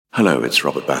Hello, it's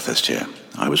Robert Bathurst here.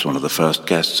 I was one of the first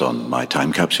guests on My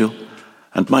Time Capsule,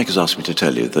 and Mike has asked me to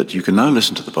tell you that you can now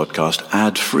listen to the podcast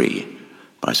ad-free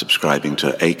by subscribing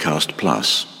to Acast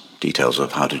Plus. Details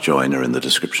of how to join are in the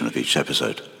description of each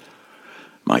episode.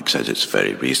 Mike says it's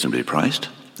very reasonably priced.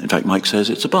 In fact, Mike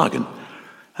says it's a bargain.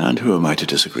 And who am I to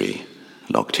disagree?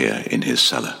 Locked here in his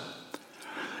cellar.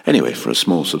 Anyway, for a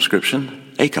small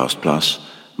subscription, Acast Plus,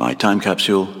 My Time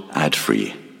Capsule,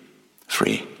 ad-free.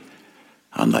 Free.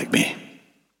 Unlike me.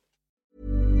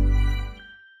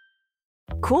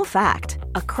 Cool fact,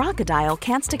 a crocodile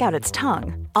can't stick out its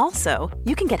tongue. Also,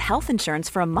 you can get health insurance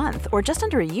for a month or just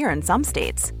under a year in some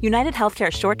states. United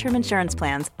Healthcare short-term insurance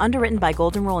plans, underwritten by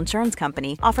Golden Rule Insurance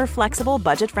Company, offer flexible,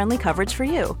 budget-friendly coverage for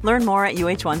you. Learn more at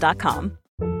uh1.com.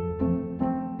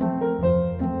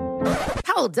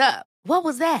 Hold up. What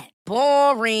was that?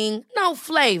 Boring. No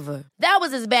flavor. That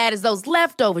was as bad as those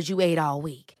leftovers you ate all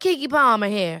week. Keke Palmer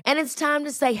here. And it's time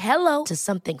to say hello to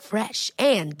something fresh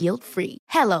and guilt-free.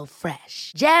 Hello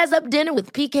Fresh. Jazz up dinner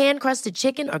with pecan-crusted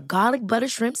chicken or garlic butter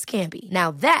shrimp scampi. Now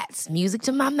that's music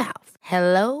to my mouth.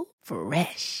 Hello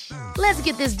Fresh. Let's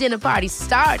get this dinner party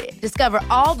started. Discover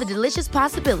all the delicious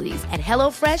possibilities at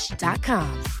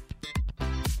hellofresh.com.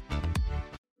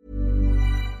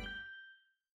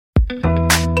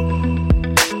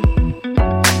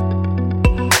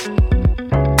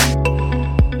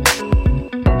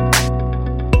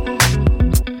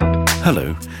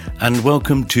 Hello, and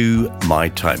welcome to My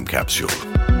Time Capsule.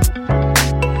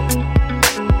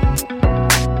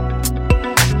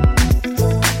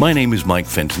 My name is Mike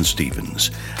Fenton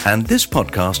Stevens, and this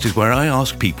podcast is where I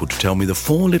ask people to tell me the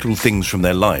 4 little things from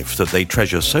their life that they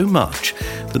treasure so much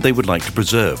that they would like to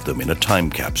preserve them in a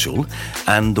time capsule,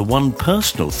 and the one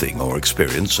personal thing or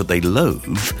experience that they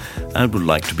loathe and would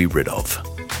like to be rid of,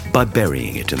 by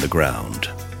burying it in the ground.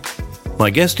 My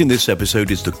guest in this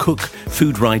episode is the cook,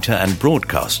 food writer and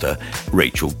broadcaster,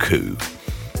 Rachel Khoo.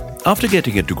 After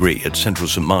getting a degree at Central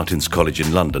St Martin's College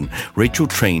in London, Rachel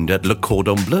trained at Le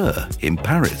Cordon Bleu in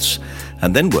Paris,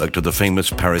 and then worked at the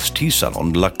famous Paris tea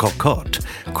salon La Cocotte,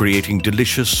 creating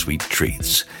delicious sweet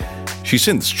treats. She's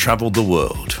since travelled the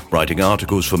world, writing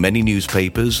articles for many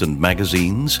newspapers and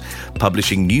magazines,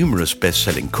 publishing numerous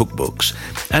best-selling cookbooks,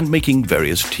 and making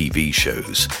various TV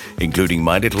shows, including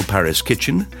My Little Paris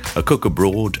Kitchen, A Cook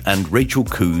Abroad, and Rachel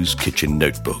Khoo's Kitchen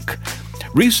Notebook.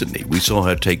 Recently, we saw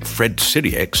her take Fred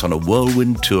Siriex on a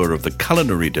whirlwind tour of the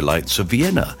culinary delights of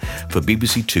Vienna for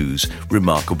BBC Two's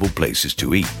Remarkable Places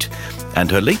to Eat. And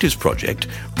her latest project,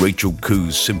 Rachel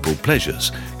Khoo's Simple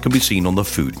Pleasures, can be seen on the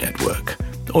Food Network,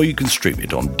 or you can stream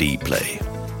it on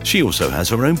Dplay. She also has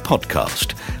her own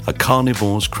podcast, A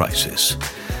Carnivore's Crisis.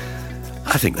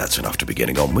 I think that's enough to be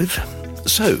getting on with.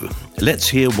 So, let's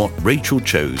hear what Rachel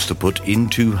chose to put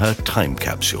into her time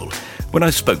capsule when I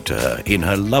spoke to her in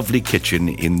her lovely kitchen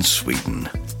in Sweden.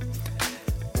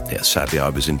 Yeah, sadly I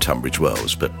was in Tunbridge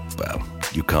Wells, but, well,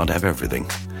 you can't have everything.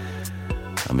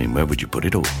 I mean, where would you put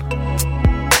it all?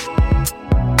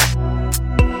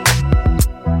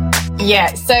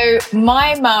 Yeah, so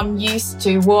my mum used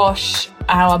to wash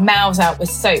our mouths out with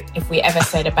soap if we ever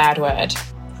said a bad word.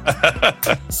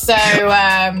 So,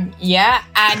 yeah,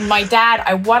 and my dad,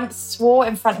 I once swore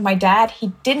in front of my dad,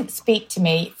 he didn't speak to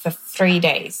me for 3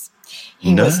 days.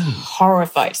 He was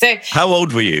horrified. So, how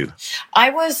old were you?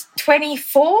 I was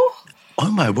 24.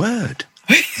 Oh, my word.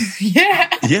 Yeah.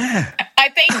 Yeah. I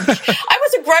think I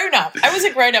was a grown-up. I was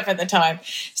a grown-up at the time.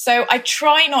 So I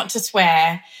try not to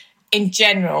swear in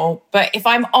general, but if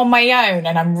I'm on my own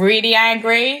and I'm really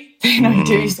angry, then I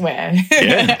do swear.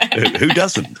 Yeah, who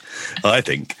doesn't, I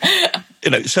think. You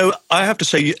know, so I have to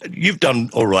say, you've done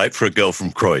all right for a girl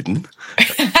from Croydon.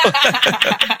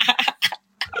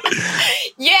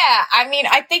 Yeah, I mean,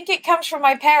 I think it comes from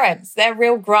my parents. They're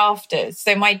real grafters.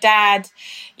 So my dad,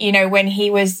 you know, when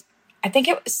he was, I think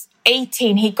it was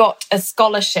 18, he got a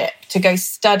scholarship to go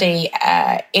study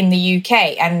in the UK,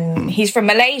 and he's from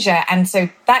Malaysia. And so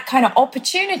that kind of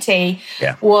opportunity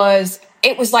was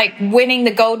like winning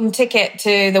the golden ticket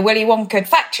to the Willy Wonka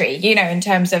factory, you know, in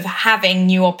terms of having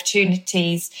new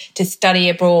opportunities to study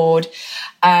abroad.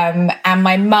 And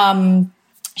my mum,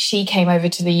 she came over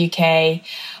to the UK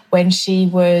when she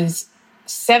was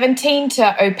 17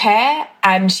 to au pair,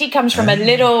 and she comes from a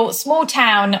little small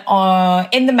town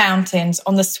in the mountains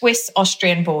on the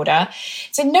Swiss-Austrian border.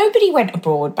 So nobody went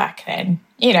abroad back then,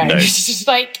 you know. No. It's just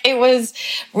like, it was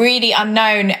really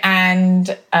unknown.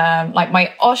 And like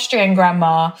my Austrian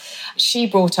grandma, she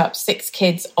brought up 6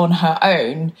 kids on her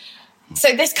own.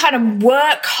 So this kind of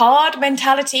work hard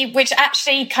mentality, which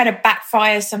actually kind of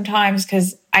backfires sometimes,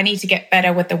 because I need to get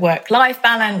better with the work-life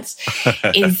balance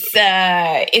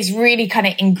is really kind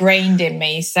of ingrained in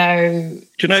me. So, do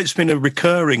you know, it's been a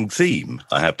recurring theme,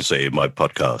 I have to say, in my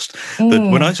podcast,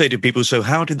 that when I say to people, so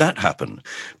how did that happen?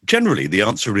 Generally, the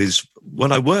answer is,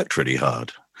 well, I worked really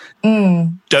hard.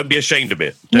 Don't be ashamed of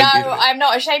it. I'm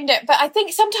not ashamed of it. But I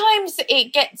think sometimes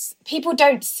people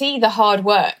don't see the hard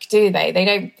work, do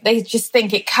they? They just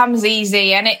think it comes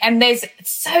easy, and there's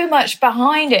so much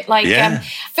behind it. Like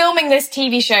filming this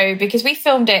TV show, because we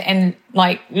filmed it in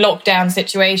like lockdown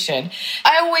situation.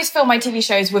 I always film my TV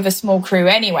shows with a small crew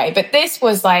anyway, but this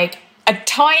was like a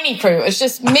tiny crew. It was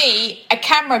just me, a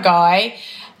camera guy.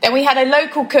 Then we had a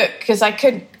local cook because I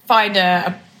couldn't find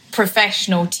a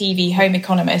professional TV home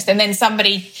economist, and then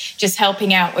somebody just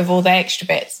helping out with all the extra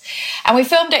bits. And we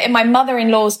filmed it in my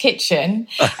mother-in-law's kitchen.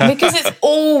 And because it's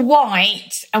all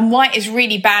white, and white is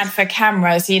really bad for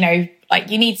cameras, you know, like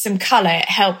you need some colour, it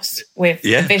helps with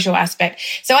the visual aspect.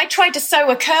 So I tried to sew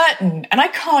a curtain, and I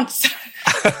can't sew.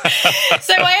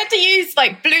 So I had to use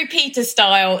like Blue Peter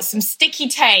style, some sticky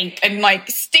tape, and like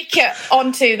stick it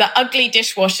onto the ugly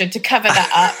dishwasher to cover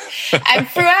that up. And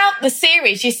throughout the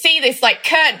series, you see this like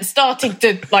curtain starting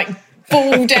to like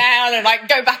fall down and like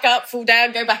go back up, fall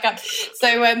down, go back up.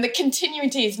 So the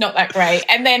continuity is not that great.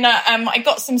 And then I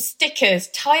got some stickers,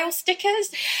 tile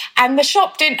stickers, and the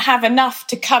shop didn't have enough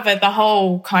to cover the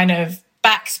whole kind of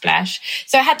backsplash.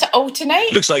 So I had to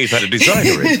alternate. Looks like you've had a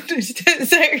designer in.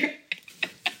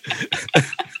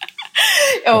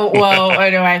 Oh, well,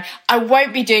 anyway, I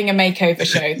won't be doing a makeover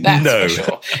show, that's for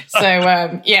sure. So,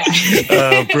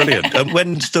 brilliant.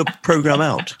 When's the programme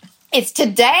out? It's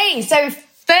today. So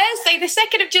Thursday, the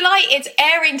 2nd of July, it's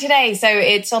airing today. So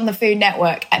it's on the Food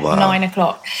Network at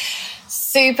 9:00.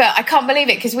 Super. I can't believe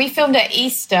it, because we filmed at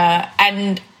Easter,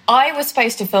 and I was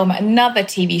supposed to film another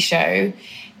TV show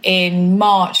in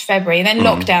March, February. And then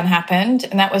lockdown happened,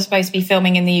 and that was supposed to be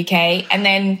filming in the UK. And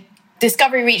then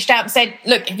Discovery reached out and said,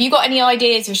 look, have you got any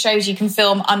ideas of shows you can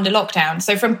film under lockdown?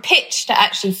 So from pitch to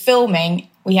actually filming,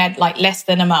 we had like less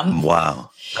than a month.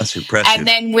 Wow, that's impressive. And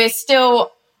then we're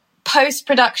still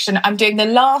post-production. I'm doing the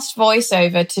last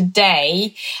voiceover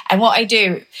today. And what I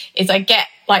do is I get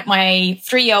like my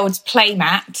 3-year-old's play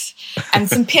mat and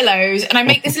some pillows, and I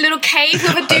make this little cave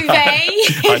with a duvet.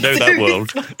 I know that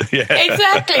world. Yeah.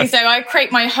 Exactly. So I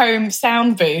create my home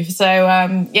sound booth. So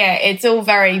it's all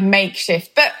very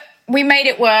makeshift. But we made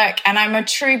it work, and I'm a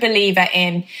true believer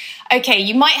in, okay,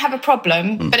 you might have a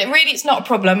problem, but it's not a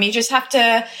problem. You just have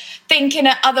to think in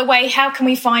another way. How can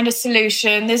we find a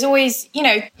solution? There's always,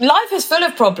 life is full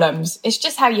of problems. It's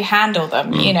just how you handle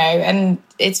them, and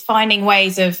it's finding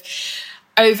ways of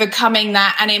overcoming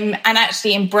that and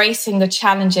actually embracing the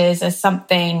challenges as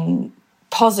something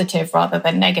positive rather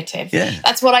than negative. Yeah.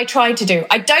 That's what I try to do.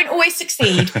 I don't always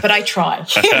succeed, but I try.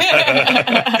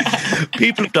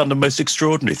 People have done the most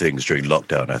extraordinary things during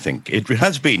lockdown, I think. It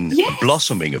has been a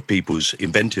blossoming of people's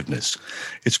inventiveness.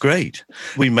 It's great.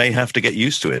 We may have to get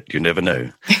used to it. You never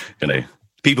know.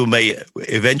 People may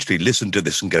eventually listen to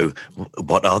this and go,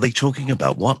 what are they talking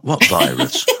about? What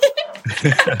virus?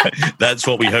 That's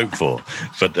what we hope for.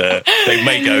 But they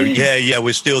may go, yeah,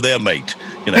 we're still there, mate.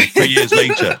 3 years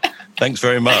later. Thanks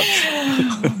very much.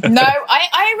 No,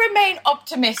 I remain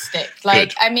optimistic.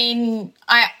 Good. I mean,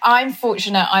 I'm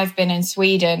fortunate I've been in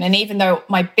Sweden, and even though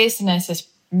my business has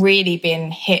really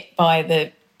been hit by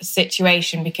the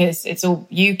situation because it's all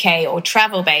UK or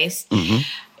travel-based,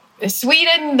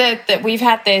 Sweden, that we've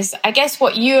had this, I guess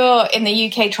what you're in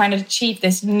the UK trying to achieve,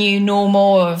 this new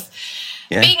normal of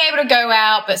being able to go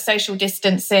out, but social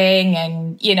distancing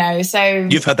and, so...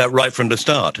 You've had that right from the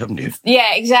start, haven't you?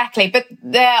 Yeah, exactly. But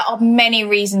there are many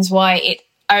reasons why it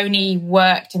only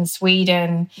worked in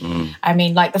Sweden. I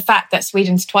mean, like the fact that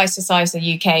Sweden's twice the size of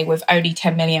the UK with only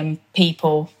 10 million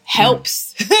people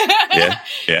helps.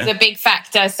 It's a big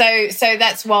factor. So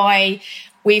that's why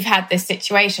we've had this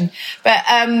situation. But,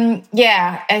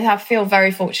 I feel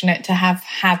very fortunate to have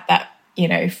had that,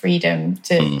 freedom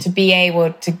to be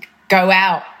able to go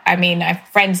out. I mean, I have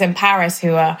friends in Paris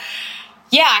who are,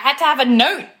 I had to have a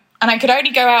note, and I could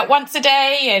only go out once a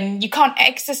day, and you can't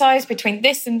exercise between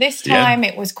this and this time.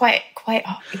 It was quite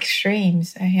extreme.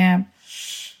 So, yeah.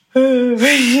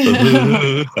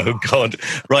 Oh, God.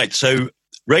 Right. So,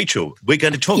 Rachel, we're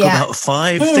going to talk about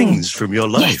 5 things from your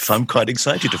life. Yes. I'm quite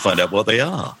excited to find out what they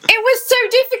are. It was so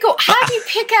difficult. How do you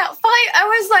pick out 5? I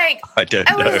was like... I don't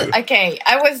know.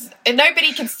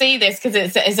 Nobody can see this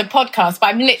because it's a podcast, but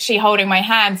I'm literally holding my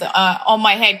hands on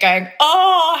my head going,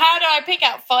 how do I pick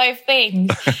out 5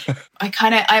 things?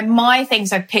 My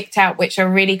things I've picked out, which are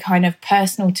really kind of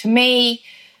personal to me,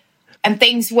 and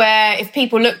things where if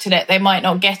people looked at it, they might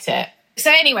not get it. So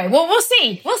anyway, well, we'll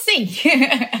see. We'll see.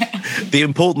 The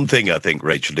important thing, I think,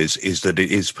 Rachel, is that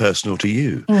it is personal to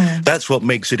you. That's what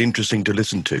makes it interesting to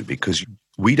listen to, because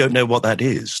we don't know what that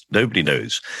is. Nobody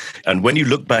knows. And when you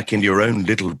look back in your own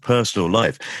little personal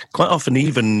life, quite often,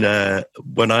 even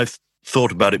when I've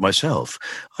thought about it myself,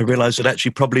 I realise that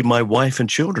actually probably my wife and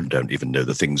children don't even know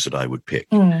the things that I would pick.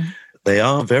 They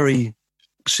are very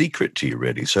secret to you,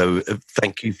 really. So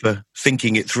thank you for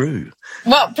thinking it through.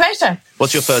 Well, pleasure.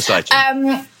 What's your first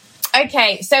item?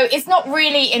 Okay, so it's not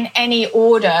really in any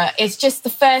order. It's just the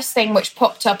first thing which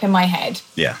popped up in my head.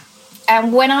 Yeah.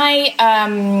 And when I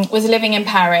was living in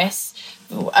Paris,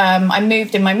 I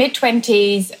moved in my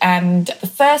mid-20s, and the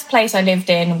first place I lived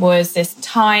in was this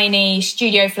tiny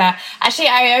studio flat. Actually,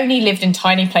 I only lived in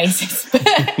tiny places.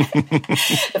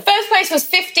 The first place was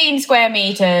 15 square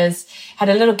meters, had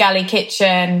a little galley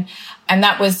kitchen, and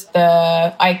that was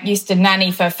I used to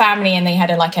nanny for a family, and they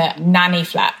had a nanny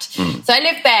flat. So I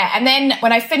lived there. And then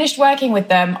when I finished working with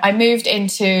them, I moved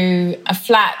into a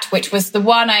flat, which was the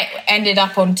one I ended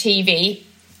up on TV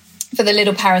for the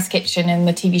Little Paris Kitchen in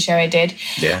the TV show I did.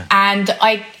 Yeah. And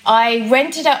I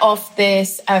rented it off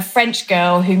this French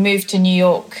girl who moved to New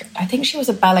York. I think she was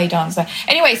a ballet dancer.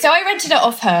 Anyway, so I rented it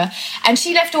off her, and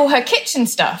she left all her kitchen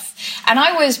stuff. And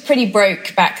I was pretty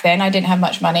broke back then. I didn't have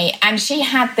much money. And she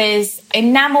had this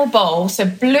enamel bowl, so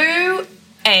blue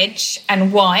edge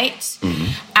and white.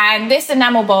 And this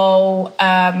enamel bowl,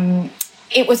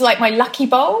 it was like my lucky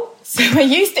bowl. So I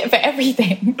used it for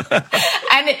everything.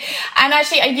 and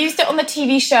actually, I used it on the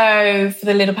TV show for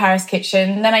the Little Paris Kitchen.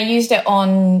 And then I used it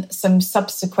on some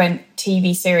subsequent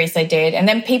TV series I did. And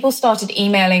then people started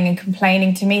emailing and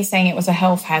complaining to me, saying it was a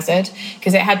health hazard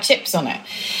because it had chips on it.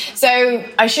 So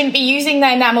I shouldn't be using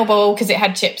the enamel bowl because it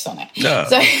had chips on it. No.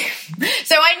 So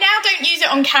I now don't use it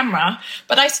on camera,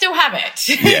 but I still have it.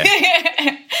 Yeah.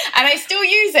 And I still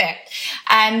use it.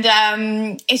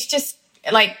 And it's just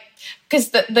like...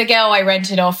 Because the girl I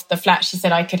rented off the flat, she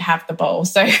said I could have the bowl.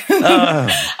 So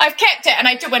I've kept it.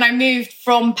 And when I moved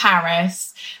from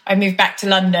Paris, I moved back to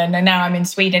London, and now I'm in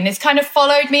Sweden. It's kind of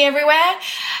followed me everywhere.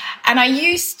 And I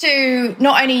used to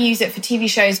not only use it for TV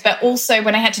shows, but also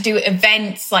when I had to do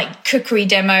events like cookery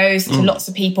demos to lots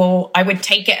of people, I would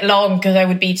take it along because I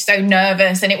would be so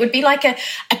nervous. And it would be like a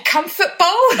comfort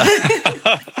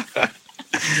bowl.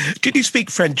 Did you speak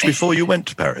French before you went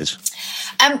to Paris?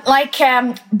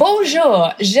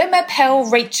 Bonjour, je m'appelle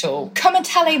Rachel. Comment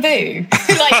allez-vous?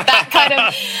 Like that kind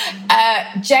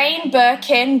of Jane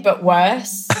Birkin, but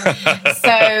worse. So,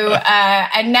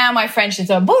 and now my French is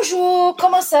bonjour,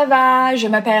 comment ça va? Je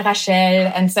m'appelle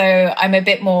Rachel. And so I'm a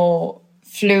bit more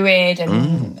fluid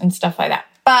and stuff like that.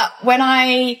 But when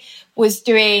I was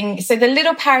doing... So the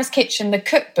Little Paris Kitchen, the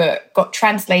cookbook, got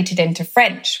translated into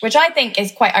French, which I think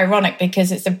is quite ironic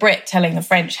because it's a Brit telling the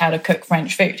French how to cook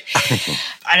French food.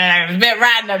 I don't know, it was a bit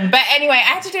random. But anyway,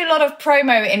 I had to do a lot of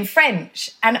promo in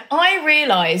French. And I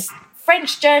realised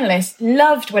French journalists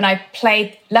loved when I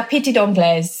played La Petite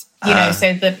Anglaise,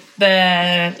 so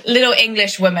the little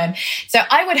English woman. So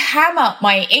I would ham up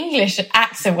my English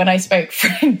accent when I spoke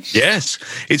French. Yes,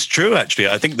 it's true, actually.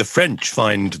 I think the French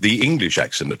find the English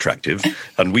accent attractive,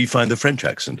 and we find the French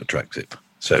accent attractive.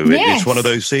 So it's one of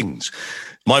those things.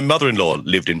 My mother-in-law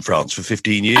lived in France for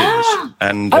 15 years.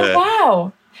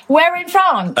 Wow. Where in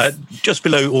France? Just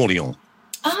below Orléans.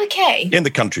 Oh, okay. In the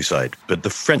countryside. But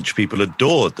the French people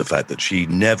adored the fact that she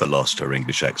never lost her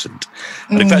English accent.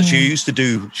 And in fact, she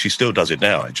still does it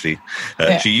now, actually.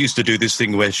 She used to do this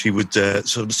thing where she would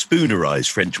sort of spoonerise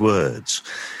French words.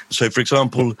 So, for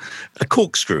example, a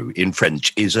corkscrew in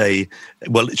French is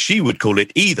she would call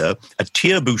it either a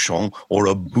tire-bouchon or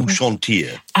a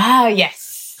bouchon-tire. Ah, yes.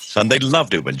 And they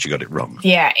loved it when she got it wrong.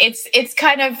 Yeah, it's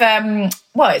kind of,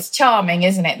 it's charming,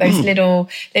 isn't it? Those little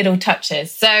touches.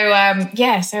 So,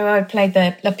 so I played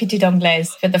the La Petite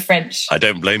Anglaise for the French. I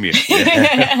don't blame you.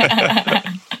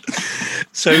 Yeah.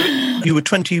 So you were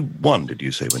 21, did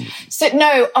you say? So,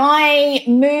 no, I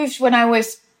moved when I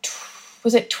was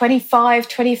it 25,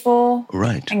 24?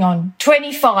 Right. Hang on,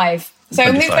 25. So 25.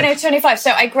 I moved when I was 25.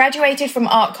 So I graduated from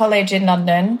Art College in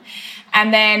London.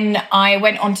 And then I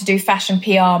went on to do fashion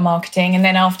PR marketing. And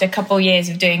then after a couple of years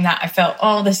of doing that, I felt,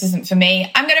 this isn't for me.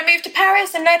 I'm going to move to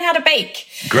Paris and learn how to bake.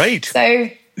 Great. So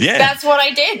that's what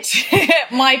I did.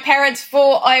 My parents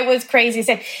thought I was crazy.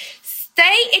 Said,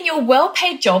 stay in your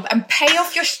well-paid job and pay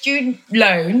off your student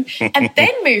loan and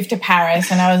then move to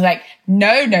Paris. And I was like, no,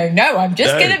 I'm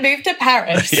just going to move to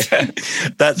Paris. Yeah,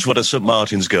 that's what a St.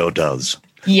 Martin's girl does.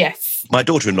 Yes. My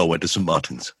daughter-in-law went to St.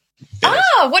 Martin's. Yes.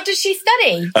 What did she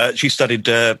study? She studied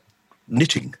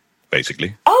knitting.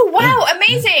 basically. Oh, wow,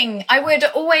 amazing. I would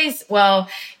always,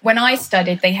 when I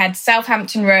studied, they had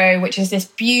Southampton Row, which is this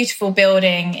beautiful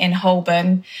building in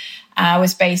Holborn. I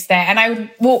was based there, and I would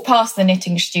walk past the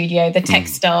knitting studio, the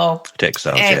textiles.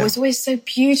 It was always so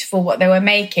beautiful what they were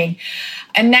making.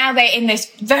 And now they're in this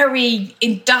very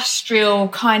industrial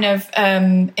kind of,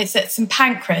 it's at St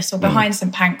Pancras or behind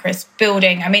St Pancras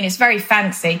building. I mean, it's very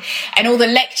fancy. And all the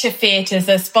lecture theatres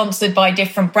are sponsored by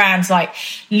different brands like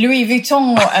Louis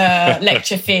Vuitton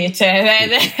lecture theatre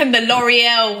and the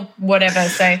L'Oreal, whatever.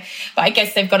 So, but I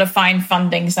guess they've got to find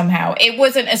funding somehow. It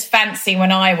wasn't as fancy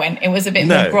when I went. It was a bit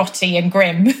more grotty and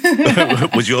grim.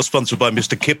 Was yours sponsored by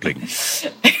Mr. Kipling?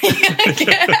 Should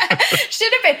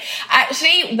have been.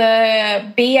 Actually, the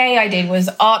BA I did was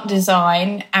art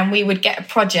design, and we would get a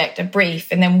project, a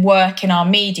brief, and then work in our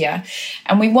media.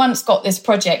 And we once got this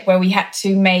project where we had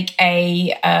to make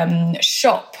a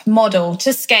shop model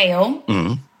to scale.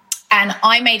 And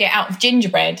I made it out of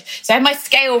gingerbread. So I had my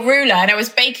scale ruler and I was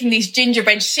baking these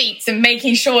gingerbread sheets and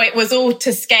making sure it was all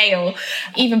to scale.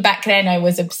 Even back then, I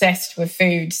was obsessed with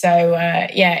food. So,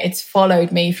 it's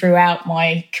followed me throughout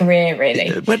my career,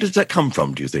 really. Where does that come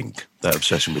from, do you think, that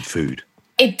obsession with food?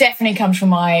 It definitely comes from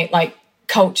my,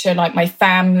 culture, my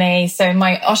family. So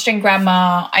my Austrian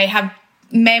grandma, I have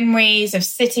memories of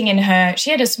sitting in her,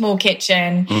 she had a small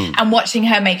kitchen, and watching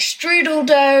her make strudel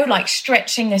dough,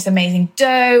 stretching this amazing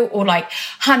dough, or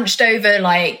hunched over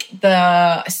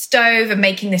the stove and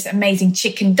making this amazing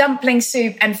chicken dumpling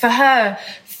soup. And for her,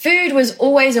 food was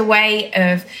always a way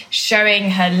of showing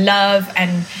her love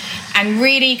and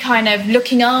really kind of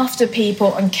looking after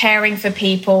people and caring for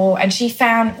people. And she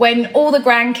found when all the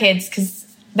grandkids, because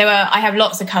I have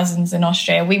lots of cousins in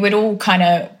Austria, we would all kind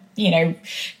of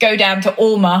go down to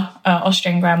Alma,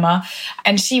 Austrian grandma,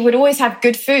 and she would always have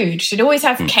good food. She'd always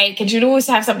have cake, and she'd always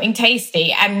have something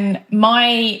tasty. And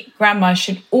my grandma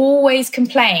should always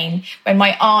complain when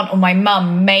my aunt or my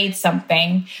mum made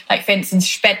something, like for instance,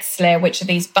 Spätzle, which are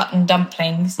these button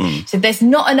dumplings. So there's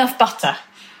not enough butter.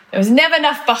 There was never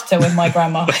enough butter with my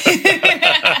grandma.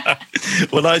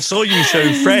 Well, I saw you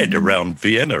show Fred around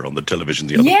Vienna on the television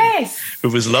the other day. It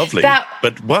was lovely.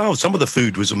 But wow, some of the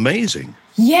food was amazing.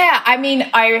 Yeah, I mean,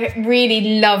 I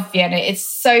really love Vienna. It's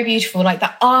so beautiful.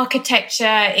 The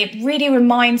architecture, it really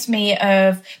reminds me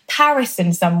of Paris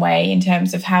in some way in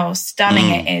terms of how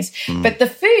stunning it is. But the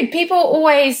food, people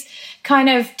always kind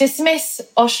of dismiss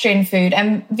Austrian food,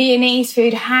 and Viennese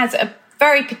food has a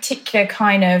very particular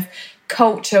kind of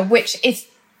culture, which is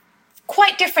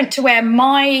quite different to where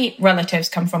my relatives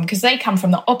come from, because they come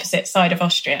from the opposite side of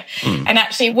Austria. And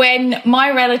actually, when my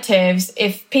relatives,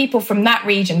 if people from that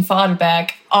region,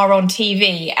 Vorarlberg, are on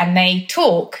TV and they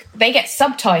talk, they get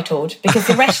subtitled because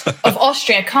the rest of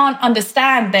Austria can't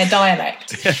understand their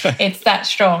dialect. It's that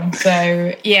strong.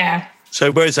 So, yeah. So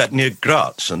where is that, near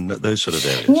Graz and those sort of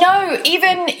areas? No,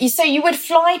 so you would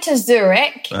fly to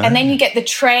Zurich, and then you get the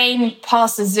train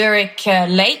past the Zurich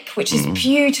lake, which is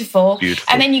beautiful.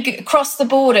 And then you cross the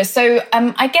border. So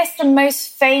I guess the most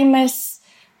famous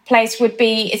place would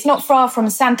be, it's not far from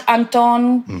St.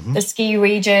 Anton, the ski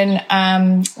region.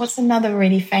 What's another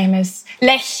really famous?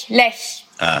 Lech.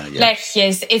 Lech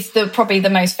is probably the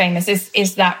most famous,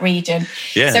 is that region.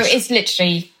 Yes. So it's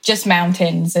literally just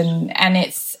mountains, and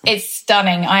it's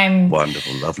stunning. I'm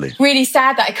wonderful, lovely. Really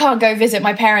sad that I can't go visit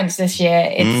my parents this year.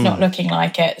 It's not looking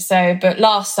like it. So, but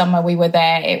last summer we were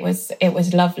there. It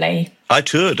was lovely. I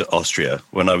toured Austria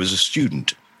when I was a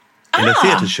student in a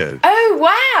theatre show. Oh,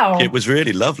 wow. It was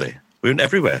really lovely. We went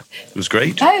everywhere. It was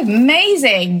great. Oh,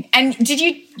 amazing. And did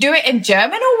you do it in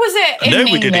German, or was it in English?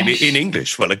 No, we did it in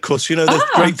English. Well, of course, the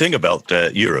great thing about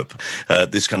Europe,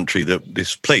 this country,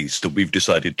 this place that we've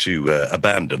decided to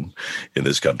abandon in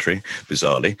this country,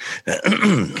 bizarrely.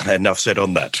 Enough said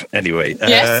on that. Anyway.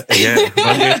 Yes.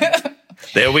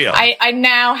 There we are. I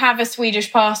now have a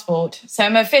Swedish passport. So I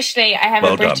have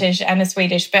a British and a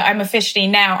Swedish, but I'm officially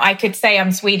now, I could say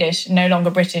I'm Swedish, no longer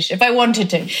British, if I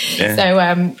wanted to. Yeah.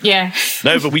 So,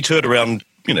 No, but we toured around,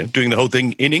 doing the whole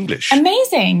thing in English.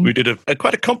 Amazing. We did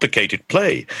quite a complicated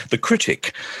play, The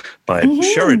Critic, by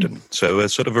Sheridan. So a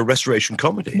sort of a restoration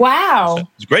comedy. Wow. So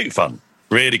it's great fun.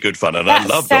 Really good fun. And I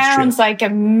loved Austria. That sounds like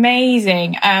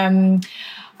amazing. I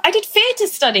did theatre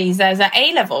studies as an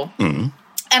A-level.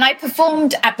 And I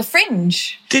performed at the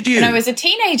Fringe. Did you? When I was a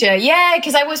teenager. Yeah,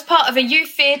 because I was part of a youth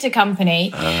theatre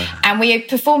company. And we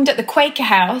performed at the Quaker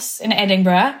House in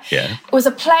Edinburgh. Yeah. It was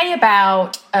a play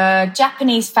about a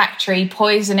Japanese factory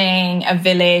poisoning a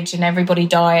village and everybody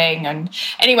dying. And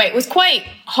anyway, it was quite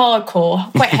hardcore,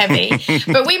 quite heavy.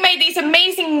 But we made these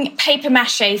amazing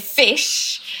papier-mâché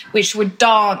fish, which would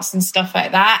dance and stuff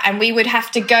like that. And we would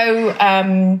have to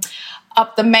go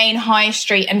up the main high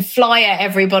street and flyer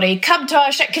everybody, come to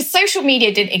our show, because social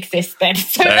media didn't exist then.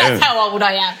 So that's how old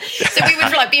I am. So we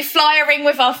would be flyering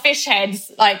with our fish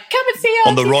heads, like, come and see us.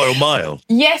 On the Royal Mile.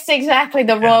 Yes, exactly,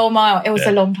 the Royal Mile. It was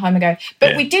a long time ago.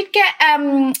 But we did get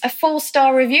a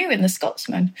 4-star review in the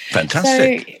Scotsman.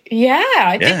 Fantastic. So,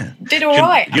 I did all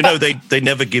right. You know, they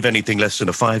never give anything less than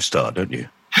a 5-star, don't you?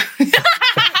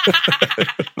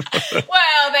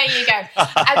 Well, there you go.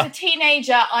 As a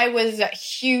teenager, I was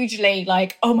hugely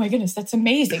like, oh my goodness, that's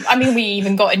amazing. I mean, we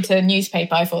even got into the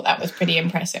newspaper. I thought that was pretty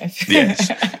impressive.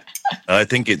 Yes. I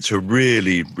think it's a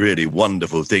really, really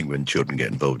wonderful thing when children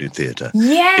get involved in theatre.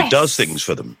 Yes. It does things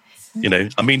for them. You know,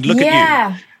 I mean, look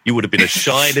at you. You would have been a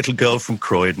shy little girl from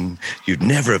Croydon. You'd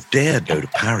never have dared go to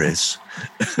Paris.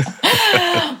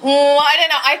 I don't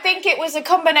know. I think it was a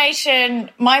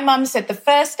combination. My mum said the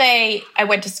first day I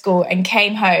went to school and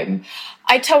came home,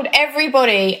 I told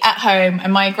everybody at home,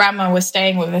 and my grandma was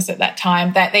staying with us at that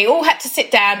time, that they all had to sit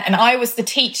down and I was the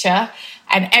teacher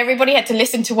and everybody had to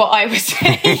listen to what I was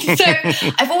saying. So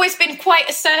I've always been quite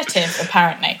assertive,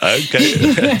 apparently. Okay,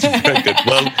 that's very good.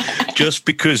 Well, just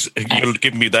because you'll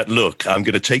give me that look, I'm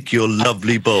going to take your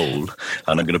lovely bowl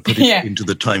and I'm going to put it into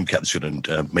the time capsule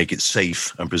and make it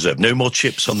safe and preserved. No more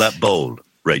chips on that bowl,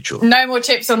 Rachel. No more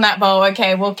chips on that bowl.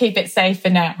 Okay, we'll keep it safe for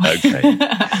now. Okay.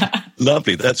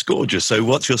 Lovely, that's gorgeous. So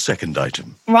what's your second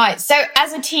item? Right, so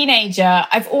as a teenager,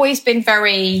 I've always been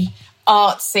very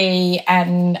artsy,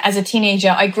 and as a teenager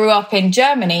I grew up in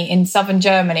Germany, in southern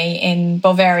Germany, in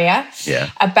Bavaria,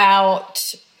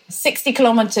 about 60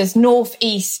 kilometers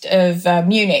northeast of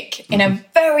Munich, in a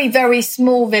very, very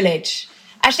small village.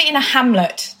 Actually, in a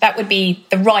hamlet, that would be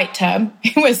the right term.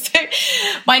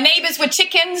 My neighbours were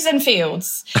chickens and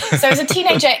fields. So as a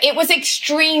teenager, it was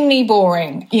extremely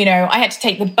boring. You know, I had to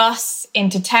take the bus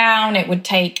into town. It would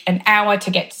take an hour to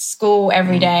get to school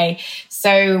every day.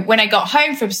 So when I got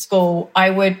home from school, I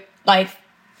would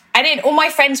all my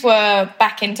friends were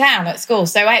back in town at school.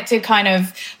 So I had to kind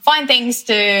of find things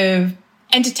to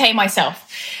entertain myself.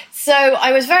 So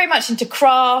I was very much into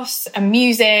crafts and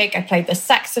music. I played the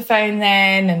saxophone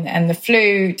then and the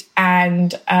flute.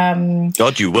 And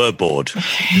God, you were bored.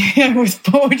 I was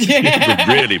bored, yeah. You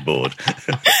were really bored.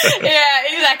 Yeah,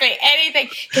 exactly. Anything.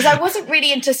 Because I wasn't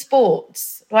really into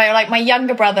sports. Like my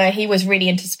younger brother, he was really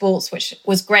into sports, which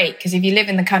was great. Because if you live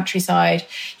in the countryside,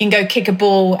 you can go kick a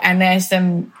ball and there's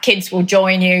some kids will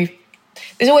join you.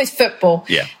 There's always football.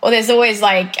 Yeah. Or there's always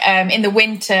in the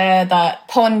winter, the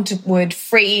pond would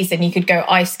freeze and you could go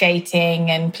ice skating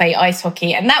and play ice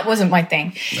hockey. And that wasn't my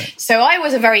thing. Right. So I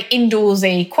was a very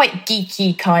indoorsy, quite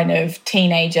geeky kind of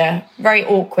teenager, very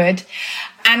awkward.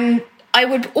 And I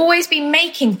would always be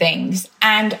making things.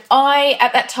 And I,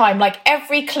 at that time, like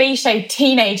every cliche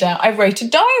teenager, I wrote a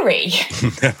diary.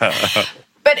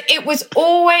 But it was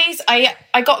always, I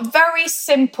got very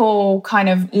simple kind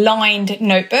of lined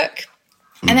notebook.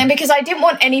 And then because I didn't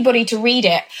want anybody to read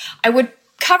it, I would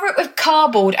cover it with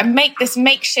cardboard and make this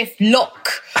makeshift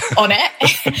lock on it.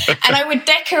 And I would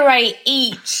decorate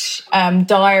each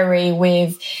diary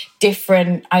with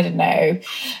different, I don't know,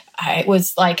 it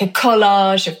was like a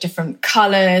collage of different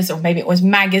colours, or maybe it was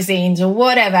magazines or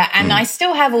whatever. And I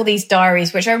still have all these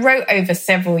diaries, which I wrote over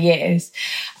several years.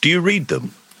 Do you read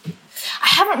them? I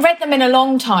haven't read them in a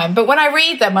long time, but when I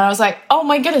read them, I was like, oh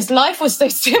my goodness, life was so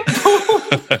simple.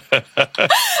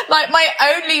 Like my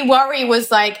only worry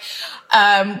was like,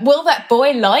 will that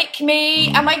boy like me?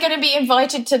 Am I going to be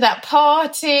invited to that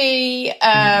party?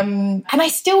 And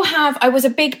I was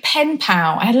a big pen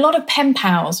pal. I had a lot of pen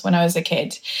pals when I was a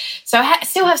kid. So I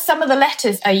still have some of the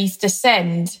letters I used to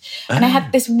send. And I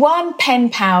had this one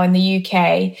pen pal in the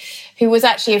UK who was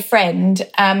actually a friend.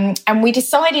 And we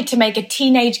decided to make a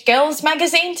teenage girls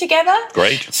magazine together.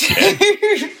 Great.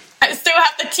 Yeah. I still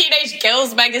have the Teenage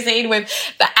Girls magazine with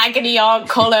the agony aunt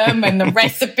column and the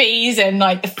recipes and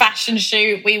like the fashion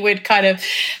shoot. We would kind of,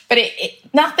 but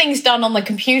nothing's done on the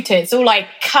computer. It's all like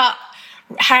cut,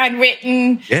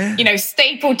 handwritten,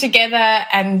 stapled together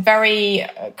and very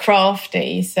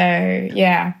crafty. So,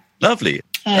 yeah. Lovely.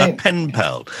 A pen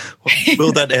pal.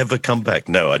 Will that ever come back?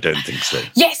 No, I don't think so.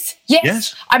 Yes.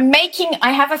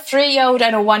 I have a 3-year-old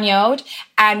and a 1-year-old,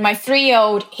 and my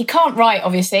 3-year-old, he can't write,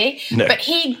 obviously, but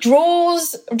he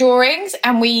draws drawings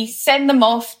and we send them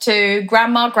off to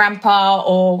grandma, grandpa,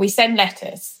 or we send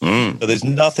letters. But there's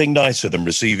nothing nicer than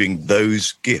receiving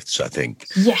those gifts, I think.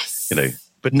 Yes.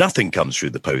 But nothing comes through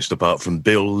the post apart from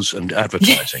bills and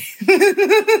advertising.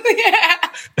 Yeah.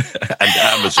 And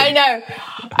Amazon. I know.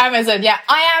 Amazon, yeah.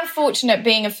 I am fortunate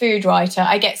being a food writer.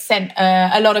 I get sent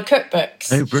a lot of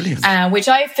cookbooks. Oh, brilliant. Which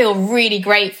I feel really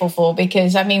grateful for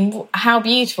because, I mean, how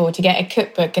beautiful to get a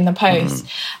cookbook in the post.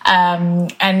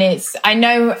 And I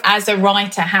know as a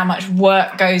writer how much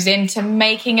work goes into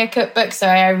making a cookbook. So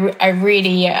I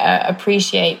really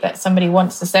appreciate that somebody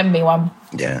wants to send me one.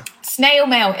 Yeah. Snail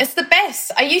mail, it's the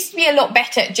best. I used to be a lot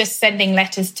better at just sending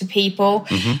letters to people.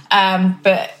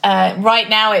 But right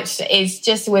now it's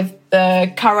just with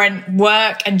the current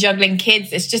work and juggling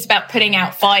kids, it's just about putting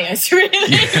out fires,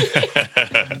 really.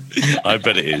 I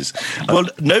bet it is. Well,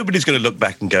 nobody's going to look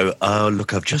back and go, oh,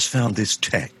 look, I've just found this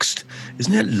text.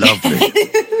 Isn't it lovely?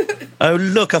 Oh,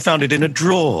 look, I found it in a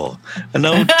drawer. An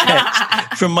old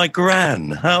text from my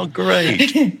gran. How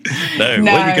great. No,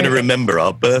 we're going to remember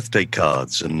our birthday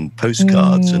cards and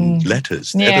postcards and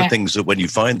letters. They're the things that when you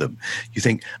find them, you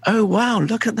think, oh, wow,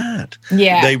 look at that.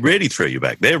 Yeah. They really throw you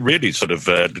back. They're really sort of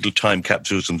little time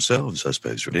capsules themselves, I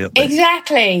suppose, really, aren't they?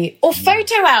 Exactly. Or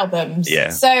photo albums. Yeah.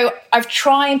 So I've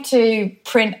tried to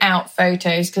print out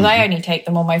photos because I only take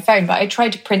them on my phone, but I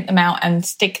tried to print them out and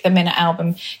stick them in an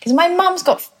album because my mum's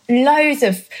got loads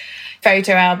of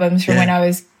photo albums from when I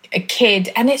was a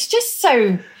kid, and it's just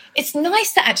so it's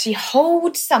nice to actually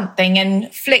hold something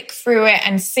and flick through it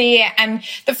and see it. And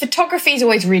the photography is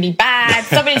always really bad.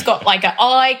 Somebody's got like an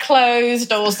eye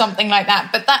closed or something like that.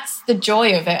 But that's the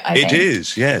joy of it, I think. It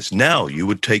is, yes. Now you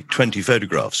would take 20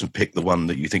 photographs and pick the one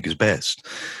that you think is best.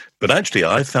 But actually,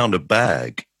 I found a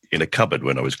bag in a cupboard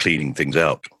when I was cleaning things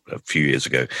out a few years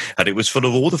ago, and it was full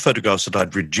of all the photographs that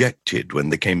I'd rejected when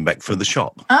they came back from the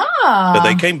shop. But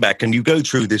they came back, and you go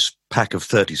through this pack of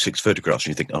 36 photographs,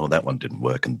 and you think, oh, that one didn't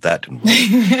work, and that didn't work.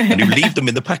 And you leave them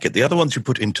in the packet. The other ones you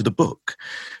put into the book.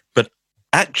 But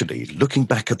actually, looking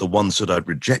back at the ones that I'd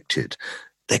rejected,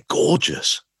 they're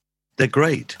gorgeous. They're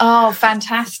great. Oh,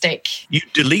 fantastic. You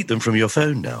delete them from your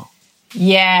phone now.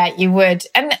 Yeah, you would.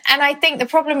 And I think the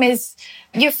problem is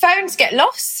your phones get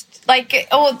lost,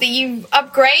 you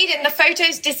upgrade and the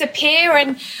photos disappear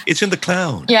and... It's in the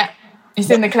cloud. Yeah, it's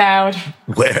in the cloud.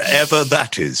 Wherever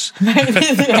that is.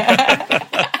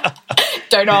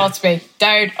 Don't ask me.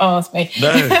 Don't ask me.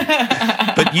 No.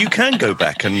 But you can go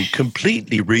back and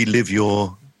completely relive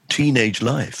your teenage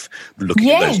life looking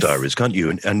at those diaries, can't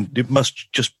you? And it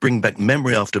must just bring back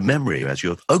memory after memory as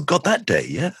you're, oh God, that day,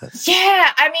 yeah.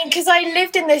 Yeah, I mean, because I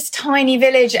lived in this tiny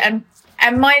village and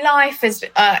my life has,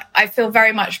 I feel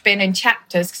very much been in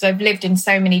chapters because I've lived in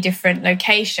so many different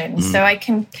locations. So I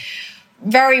can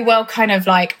very well kind of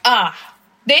like,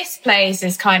 this place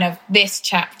is kind of this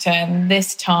chapter and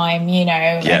this time, you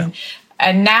know. Yeah.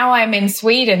 And now I'm in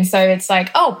Sweden, so it's like,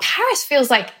 oh, Paris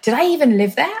feels like, did I even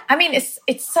live there? I mean, it's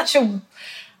such a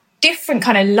different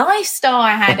kind of lifestyle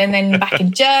I had, and then back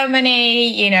in Germany,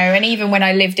 you know, and even when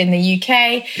I lived in the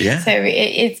UK. Yeah. So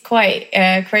it's quite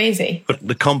crazy. But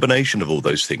the combination of all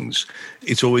those things,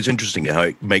 it's always interesting how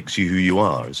it makes you who you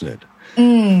are, isn't it?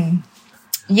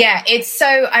 Yeah, it's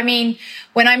so, I mean,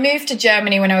 when I moved to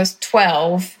Germany when I was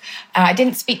 12, I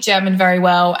didn't speak German very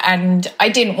well and I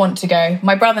didn't want to go.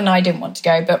 My brother and I didn't want to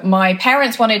go, but my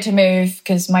parents wanted to move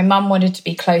because my mum wanted to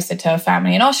be closer to her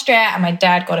family in Austria and my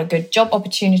dad got a good job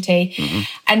opportunity.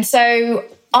 And so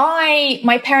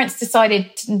my parents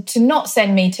decided to not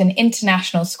send me to an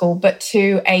international school, but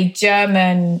to a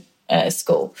German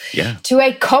school, to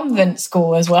a convent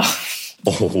school as well.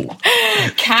 Oh.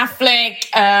 Catholic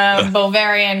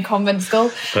Bulgarian convent school.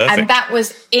 Perfect. And that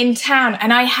was in town.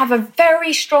 And I have a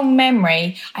very strong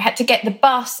memory. I had to get the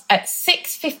bus at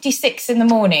 6:56 in the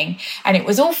morning and it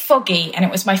was all foggy and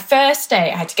it was my first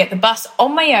day. I had to get the bus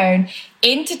on my own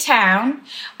into town.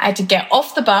 I had to get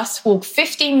off the bus, walk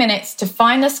 15 minutes to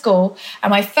find the school.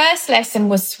 And my first lesson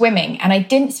was swimming and I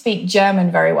didn't speak German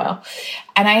very well.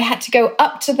 And I had to go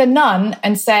up to the nun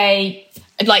and say,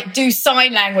 like, do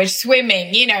sign language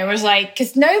swimming, you know. It was like,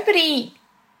 because nobody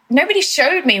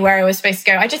showed me where I was supposed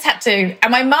to go. I just had to.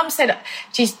 And my mum said,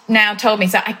 she's now told me,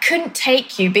 so I couldn't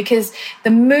take you because the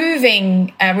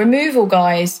removal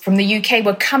guys from the UK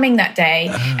were coming that day.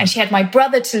 And she had my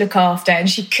brother to look after and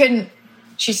she couldn't.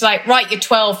 She's like, right, you're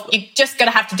 12. You're just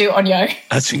going to have to do it on your own.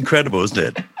 That's incredible, isn't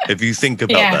it? If you think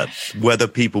about that, whether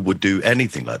people would do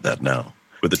anything like that now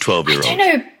with a 12-year-old. I don't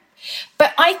know.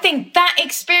 But I think that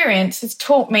experience has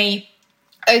taught me,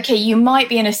 okay, you might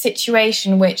be in a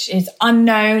situation which is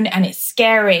unknown and it's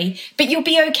scary, but you'll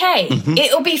be okay.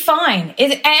 It'll be fine.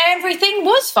 Everything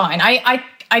was fine. I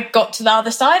got to the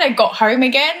other side. I got home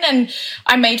again and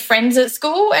I made friends at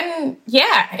school and,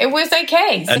 yeah, it was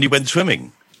okay. And you went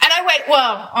swimming? And I went,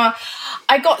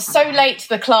 I got so late to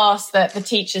the class that the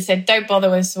teacher said, don't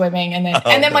bother with swimming. And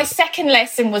then my second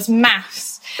lesson was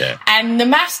maths. Yeah. And the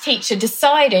maths teacher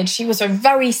decided, she was a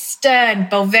very stern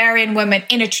Bulgarian woman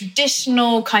in a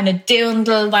traditional kind of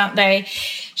dirndl that day.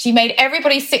 She made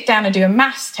everybody sit down and do a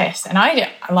maths test. And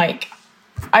I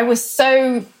was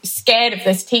so scared of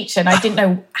this teacher and I didn't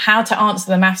know how to answer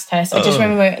the maths test. I just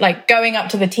remember going up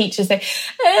to the teacher saying,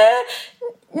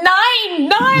 Nine,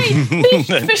 nicht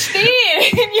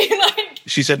verstehen. And you're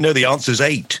She said, no, the answer's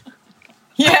 8.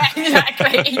 Yeah,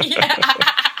 exactly. Yeah.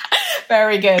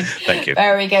 Very good. Thank you.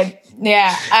 Very good.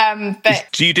 Yeah. But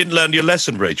So you didn't learn your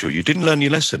lesson, Rachel. You didn't learn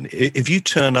your lesson. If you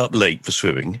turn up late for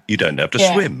swimming, you don't have to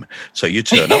swim. So you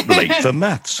turn up late for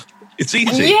maths. It's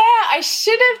easy. Yeah, I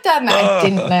should have done that. I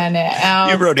didn't learn it. Oh,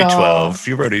 You're only 12.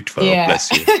 You're only 12. Yeah.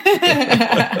 Bless you.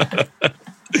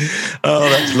 Oh,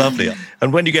 that's lovely.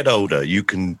 And when you get older, you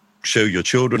can show your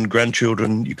children,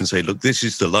 grandchildren, you can say, look, this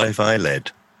is the life I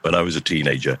led when I was a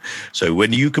teenager. So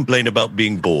when you complain about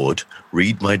being bored,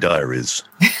 read my diaries.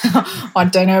 I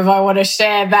don't know if I want to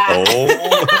share that. Oh.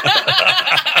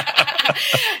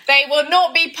 They will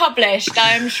not be published,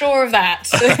 I am sure of that.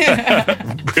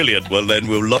 Brilliant. Well, then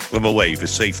we'll lock them away for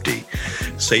safety.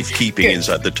 Safekeeping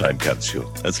inside the time capsule.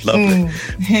 That's lovely.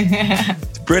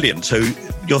 Brilliant. So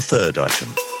your third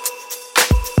item.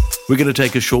 We're going to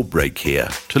take a short break here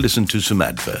to listen to some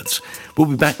adverts. We'll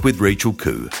be back with Rachel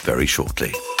Koo very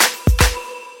shortly.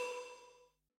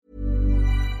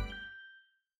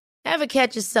 Ever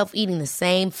catch yourself eating the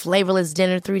same flavorless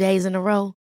dinner 3 days in a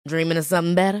row? Dreaming of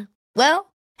something better?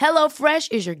 Well,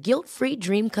 HelloFresh is your guilt-free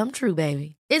dream come true,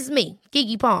 baby. It's me,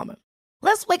 Keke Palmer.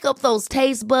 Let's wake up those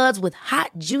taste buds with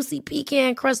hot, juicy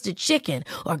pecan-crusted chicken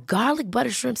or garlic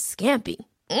butter shrimp scampi.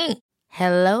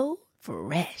 Hello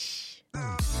Fresh.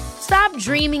 Stop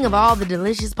dreaming of all the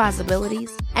delicious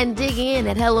possibilities and dig in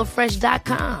at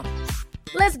HelloFresh.com.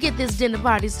 Let's get this dinner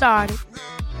party started.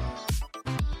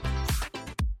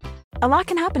 A lot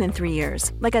can happen in 3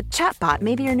 years, like a chatbot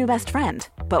may be your new best friend.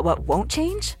 But what won't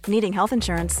change? Needing health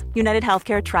insurance. United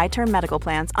Healthcare Tri-Term Medical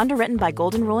Plans, underwritten by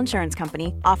Golden Rule Insurance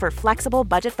Company, offer flexible,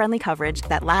 budget-friendly coverage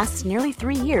that lasts nearly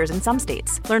 3 years in some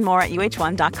states. Learn more at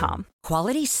uh1.com.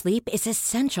 Quality sleep is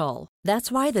essential.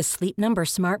 That's why the Sleep Number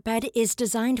Smart Bed is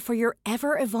designed for your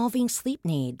ever-evolving sleep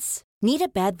needs. Need a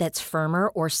bed that's firmer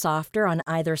or softer on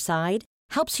either side?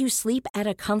 Helps you sleep at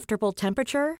a comfortable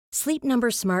temperature? Sleep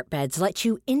Number Smart Beds let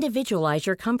you individualize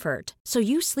your comfort, so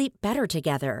you sleep better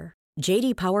together.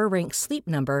 J.D. Power ranks Sleep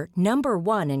Number number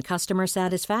 1 in customer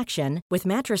satisfaction with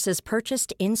mattresses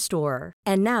purchased in-store.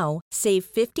 And now, save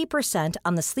 50%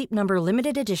 on the Sleep Number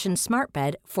Limited Edition Smart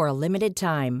Bed for a limited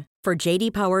time. For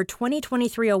J.D. Power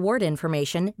 2023 award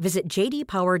information, visit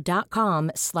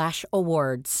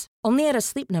jdpower.com/awards. Only at a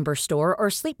Sleep Number store or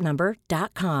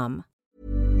sleepnumber.com.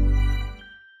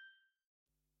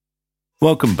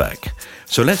 Welcome back.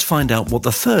 So let's find out what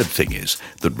the third thing is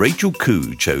that Rachel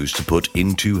Koo chose to put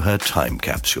into her time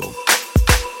capsule.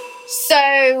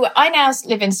 So I now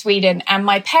live in Sweden and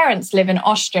my parents live in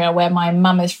Austria, where my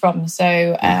mum is from. So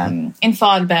in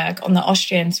Fahlberg on the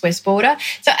Austrian-Swiss border.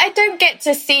 So I don't get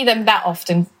to see them that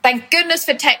often. Thank goodness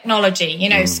for technology,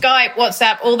 Skype,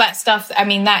 WhatsApp, all that stuff. I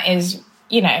mean, that is,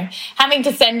 having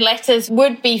to send letters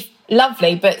would be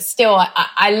lovely, but still,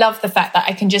 I love the fact that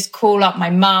I can just call up my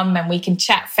mum and we can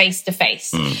chat face to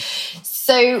face.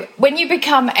 So when you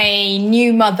become a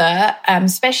new mother,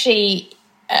 especially,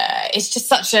 it's just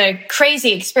such a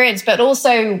crazy experience. But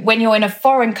also when you're in a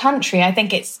foreign country, I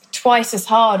think it's twice as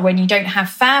hard when you don't have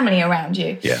family around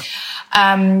you. Yeah.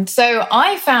 So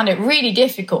I found it really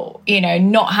difficult,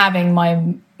 not having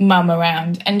my mum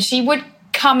around. And she would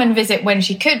come and visit when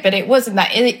she could, but it wasn't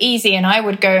that easy. And I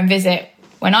would go and visit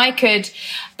when I could.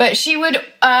 But she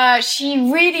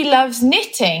really loves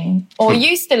knitting, or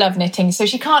used to love knitting. So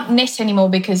she can't knit anymore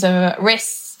because of her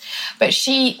wrists. But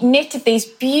she knitted these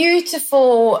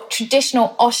beautiful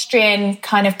traditional Austrian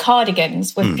kind of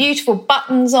cardigans with beautiful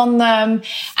buttons on them.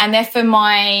 And they're for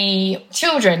my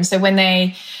children. So when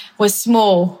they were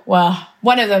small, well,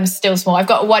 one of them's still small. I've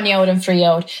got a 1-year-old and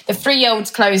 3-year-old. The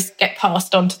 3-year-old's clothes get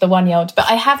passed on to the 1-year-old.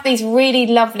 But I have these really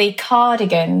lovely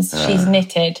cardigans she's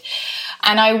knitted.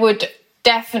 And I would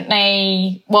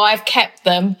definitely, I've kept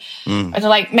them.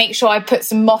 I'd make sure I put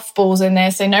some mothballs in there,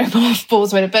 so no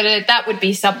mothballs with it. But that would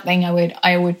be something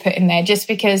I would put in there, just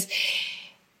because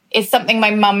it's something my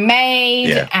mum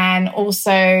made, and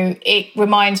also it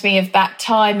reminds me of that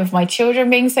time of my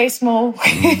children being so small.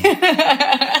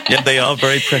 Yeah, they are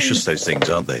very precious, those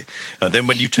things, aren't they? And then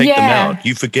when you take them out,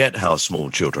 you forget how small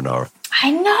children are.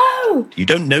 I know. You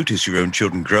don't notice your own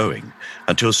children growing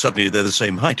until suddenly they're the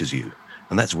same height as you.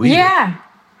 And that's weird. Yeah.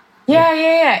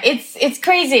 Yeah. It's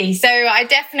crazy. So I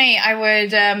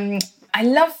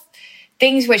love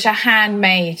things which are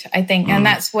handmade, I think. And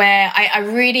that's where I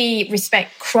really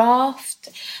respect craft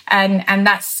and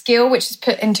that skill which is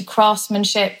put into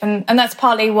craftsmanship. And that's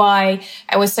partly why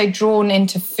I was so drawn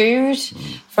into food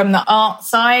from the art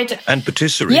side. And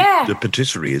patisserie. Yeah. The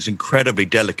patisserie is incredibly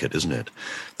delicate, isn't it?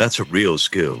 That's a real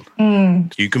skill.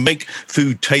 You can make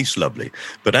food taste lovely,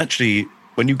 but actually,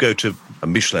 when you go to a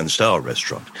Michelin-style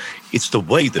restaurant, it's the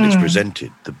way that it's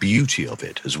presented, the beauty of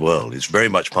it as well. Is very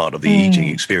much part of the eating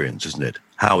experience, isn't it?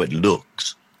 How it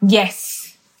looks.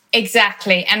 Yes,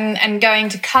 exactly. And going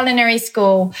to culinary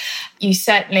school,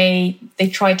 they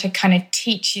try to kind of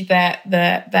teach you that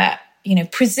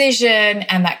precision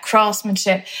and that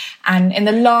craftsmanship. And in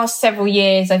the last several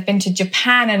years, I've been to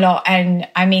Japan a lot. And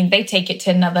I mean, they take it to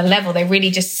another level. They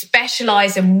really just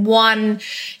specialize in one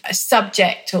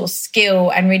subject or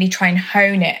skill and really try and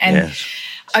hone it. And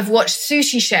I've watched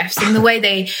sushi chefs and the way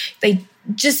they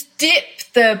just dip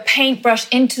the paintbrush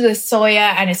into the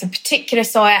soya, and it's a particular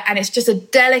soya, and it's just a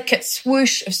delicate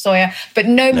swoosh of soya, but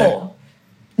no more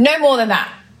than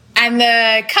that. And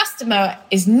the customer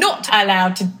is not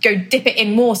allowed to go dip it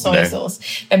in more soy sauce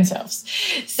themselves.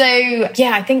 So,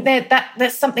 yeah, I think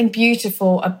that's something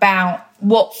beautiful about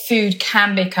what food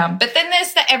can become. But then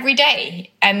there's the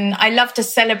everyday. And I love to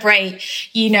celebrate,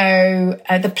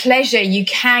 the pleasure you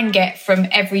can get from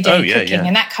everyday cooking. Yeah.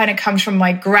 And that kind of comes from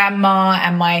my grandma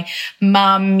and my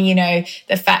mum,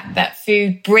 the fact that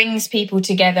food brings people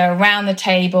together around the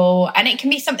table. And it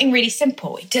can be something really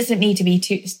simple. It doesn't need to be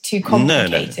too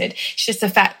complicated. No. It's just the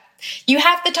fact you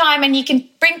have the time and you can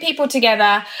bring people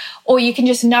together, or you can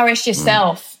just nourish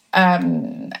yourself.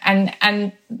 And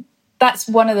that's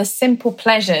one of the simple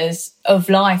pleasures of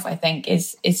life, I think,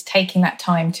 is taking that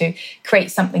time to create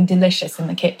something delicious in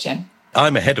the kitchen.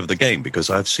 I'm ahead of the game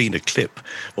because I've seen a clip,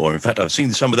 or in fact, I've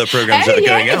seen some of the programs that are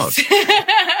going out.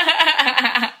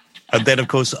 And then, of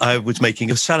course, I was making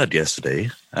a salad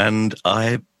yesterday and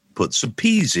I put some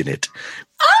peas in it.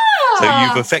 So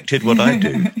you've affected what I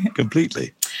do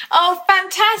completely. Oh,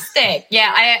 fantastic.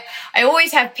 Yeah, I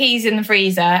always have peas in the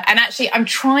freezer. And actually, I'm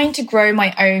trying to grow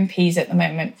my own peas at the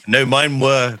moment. No, mine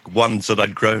were ones that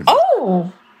I'd grown.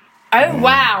 Oh,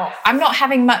 wow. I'm not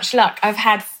having much luck. I've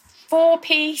had 4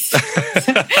 peas.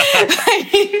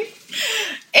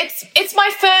 It's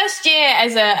my first year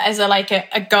as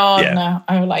a gardener.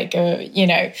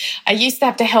 Yeah. I used to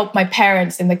have to help my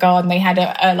parents in the garden. They had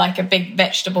a big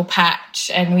vegetable patch,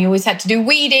 and we always had to do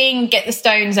weeding, get the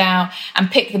stones out,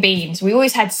 and pick the beans. We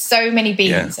always had so many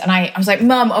beans, and I was like,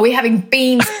 "Mum, are we having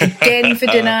beans again for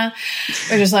dinner?"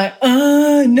 We're just like,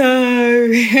 "Oh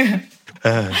no."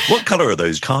 What colour are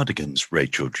those cardigans,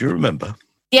 Rachel? Do you remember?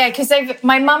 Yeah, because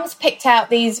my mum's picked out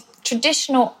these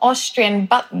traditional Austrian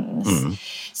buttons.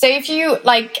 So if you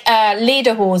like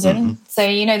lederhosen, so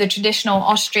the traditional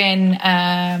Austrian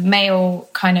male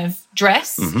kind of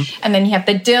dress, and then you have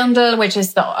the dirndl, which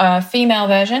is the female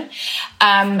version.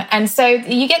 And so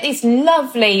you get these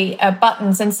lovely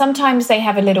buttons, and sometimes they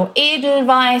have a little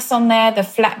Edelweiss on there,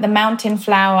 the mountain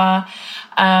flower,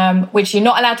 which you're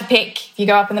not allowed to pick. If you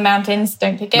go up in the mountains,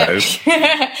 don't pick it. No.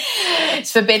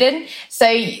 It's forbidden. So,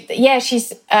 yeah,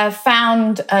 she's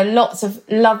found lots of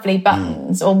lovely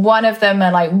buttons, or one of them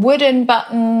are like wooden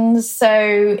buttons. So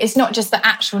it's not just the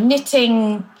actual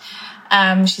knitting.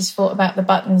 She's thought about the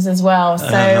buttons as well. So,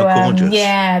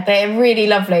 yeah, they're really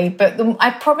lovely. But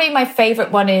probably my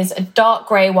favourite one is a dark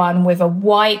grey one with a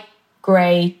white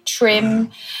grey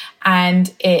trim.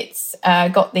 And it's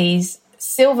got these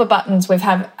silver buttons with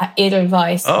have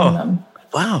Edelweiss on them.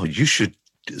 Wow, you should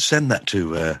send that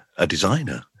to a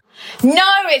designer. No,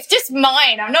 it's just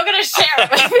mine. I'm not going to share it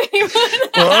with anyone.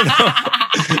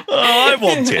 I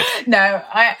want it. No,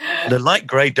 the light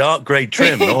grey, dark grey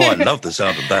trim. Oh, I love the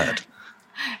sound of that.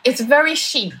 It's very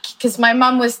chic, because my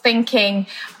mum was thinking,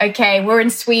 okay, we're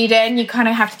in Sweden, you kind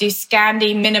of have to do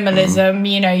Scandi minimalism,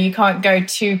 you can't go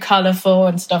too colourful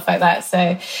and stuff like that.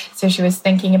 So she was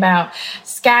thinking about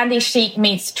Scandi chic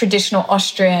meets traditional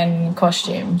Austrian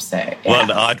costume. So yeah.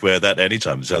 Well, I'd wear that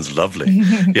anytime. It sounds lovely.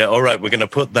 Yeah, all right, we're going to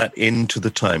put that into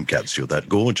the time capsule, that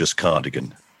gorgeous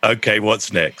cardigan. Okay,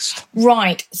 what's next?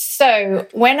 Right. So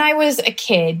when I was a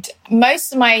kid,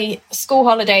 most of my school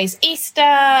holidays,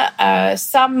 Easter,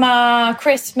 summer,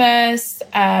 Christmas,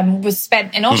 was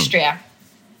spent in Austria.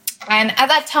 And at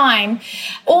that time,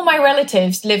 all my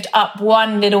relatives lived up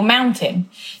one little mountain.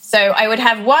 So I would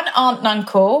have one aunt and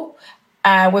uncle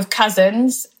with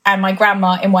cousins and my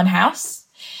grandma in one house,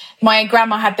 my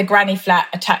grandma had the granny flat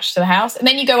attached to the house. And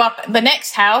then you go up, the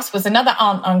next house was another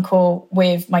aunt, uncle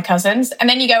with my cousins. And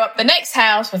then you go up the next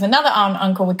house with another aunt,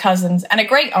 uncle with cousins and a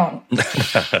great aunt.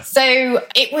 So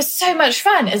it was so much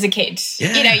fun as a kid.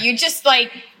 Yeah. You know, you just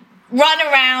like run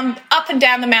around up and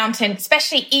down the mountain,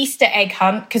 especially Easter egg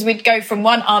hunt, because we'd go from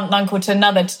one aunt and uncle to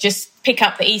another to just pick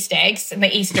up the Easter eggs and the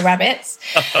Easter rabbits.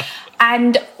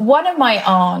 And one of my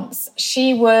aunts,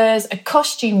 she was a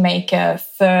costume maker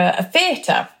for a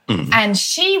theatre. And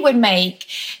she would make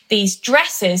these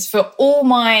dresses for all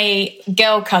my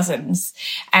girl cousins.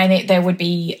 And there would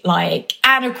be like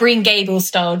Anne of Green Gables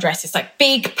style dresses, like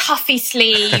big puffy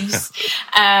sleeves,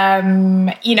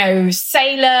 you know,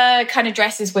 sailor kind of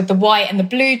dresses with the white and the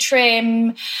blue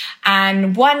trim.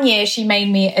 And one year she made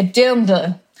me a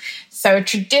dirndl, so a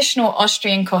traditional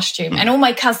Austrian costume. And all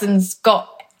my cousins got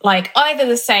like either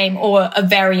the same or a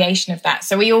variation of that.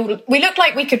 So we looked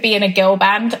like we could be in a girl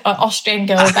band, an Austrian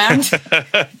girl band. So,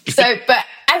 but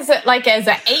as an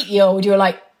 8-year-old, you were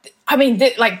like, I mean,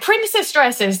 like princess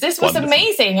dresses, this was wonderful.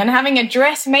 Amazing. And having a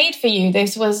dress made for you,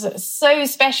 this was so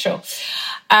special.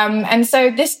 And so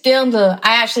this dirndl,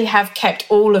 I actually have kept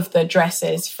all of the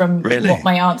dresses from what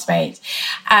my aunts made.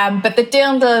 But the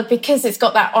dirndl, because it's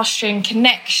got that Austrian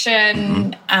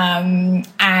connection,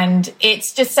 and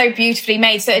it's just so beautifully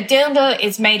made. So a dirndl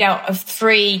is made out of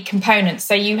 3 components.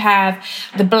 So you have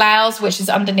the blouse, which is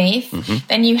underneath.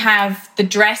 Then you have the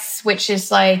dress, which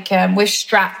is like with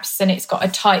straps, and it's got a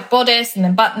tight bodice and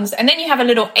then buttons. And then you have a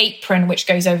little apron, which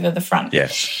goes over the front.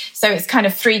 Yes. So it's kind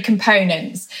of 3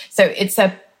 components. So it's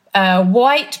a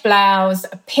white blouse,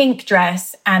 a pink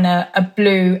dress, and a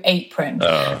blue apron.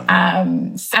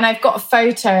 And I've got a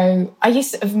photo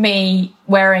of me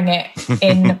wearing it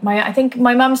in I think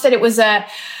my mum said it was I've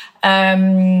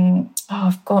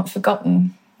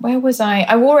forgotten. Where was I?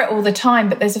 I wore it all the time,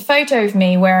 but there's a photo of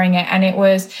me wearing it, and it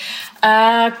was,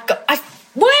 why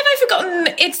have I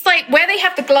forgotten? It's like where they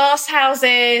have the glass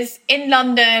houses in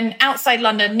London, outside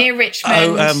London, near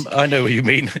Richmond. Oh, I know what you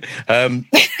mean.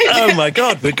 Oh my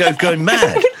God, we're going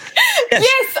mad.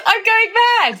 Yes, I'm going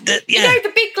mad. You know,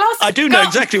 the big glass. I do know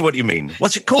exactly what you mean.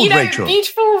 What's it called, Rachel?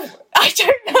 Beautiful. I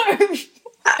don't know.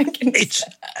 It's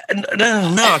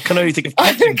no. I can only think of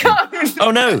Kensington.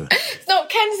 Oh no, it's not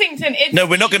Kensington. No,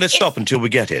 we're not going to stop until we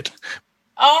get it.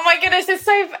 Oh my goodness,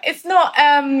 it's not,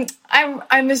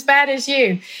 I'm as bad as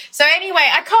you. So anyway,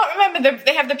 I can't remember,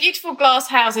 they have the beautiful glass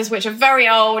houses, which are very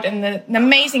old, and the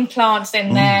amazing plants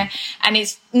in there, and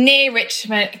it's near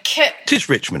Richmond. It is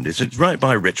Richmond, it's right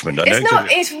by Richmond.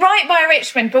 It's right by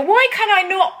Richmond, but why can I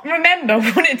not remember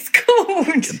what it's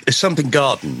called? It's something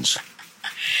Gardens.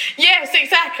 Yes,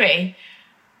 exactly.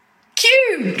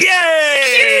 Kew! Yay!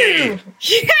 Kew!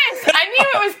 Yes, I knew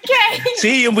it was K.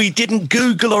 See, and we didn't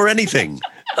Google or anything.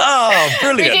 Oh,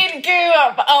 brilliant. We didn't go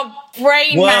up our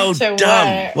brain matter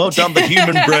work. Well done, the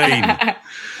human brain.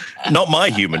 Not my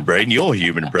human brain, your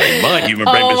human brain. My human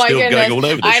brain was still going all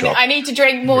over the shop. I need to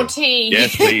drink more tea.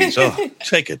 Yes, please. Oh,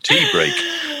 take a tea break.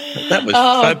 That was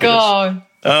fabulous. God.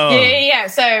 Oh. Yeah.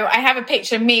 So I have a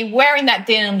picture of me wearing that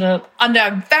dirndl under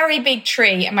a very big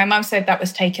tree, and my mum said that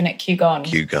was taken at Kew Gardens.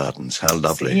 Kew Gardens, how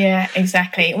lovely. Yeah,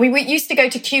 exactly. We used to go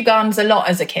to Kew Gardens a lot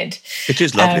as a kid. It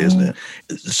is lovely, isn't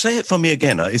it? Say it for me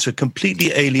again. It's a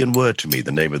completely alien word to me,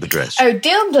 the name of the dress. Oh,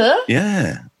 dirndl?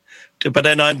 Yeah. But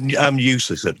then I'm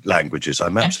useless at languages.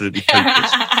 I'm absolutely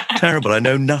hopeless. Terrible. I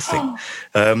know nothing.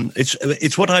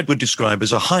 It's what I would describe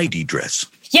as a Heidi dress.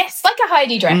 Yes, like a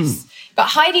Heidi dress. But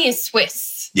Heidi is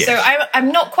Swiss. Yes. So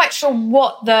I'm not quite sure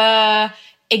what the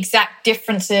exact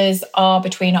differences are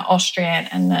between an Austrian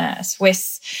and the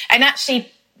Swiss. And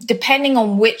actually, depending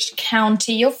on which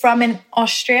county you're from in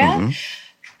Austria,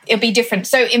 it'll be different.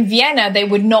 So in Vienna, they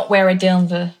would not wear a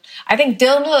dirndl. I think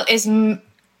dirndl is,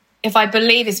 if I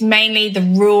believe, is mainly the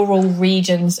rural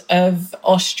regions of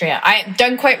Austria.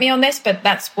 Don't quote me on this, but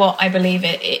that's what I believe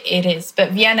it is.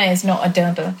 But Vienna is not a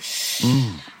dirndl.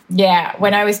 Yeah,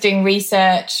 when I was doing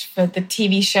research for the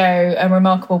TV show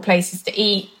Remarkable Places to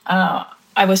Eat,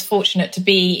 I was fortunate to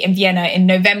be in Vienna in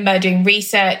November doing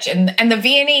research, and the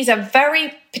Viennese are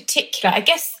very particular. I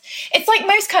guess it's like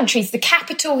most countries, the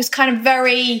capital is kind of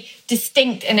very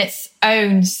distinct in its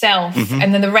own self,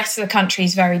 and then the rest of the country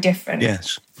is very different.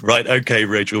 Yes. Right, okay,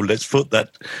 Rachel, let's put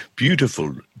that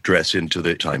beautiful dress into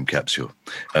the time capsule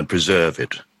and preserve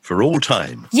it for all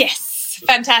time. Yes.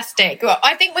 Fantastic. Well,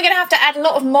 I think we're going to have to add a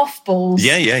lot of mothballs.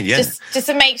 Yeah. Just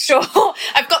to make sure.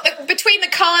 I've got between the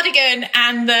cardigan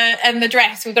and the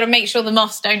dress, we've got to make sure the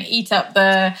moths don't eat up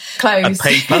the clothes. And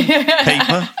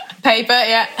paper,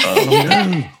 yeah.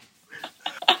 Oh,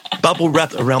 no. Bubble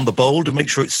wrap around the bowl to make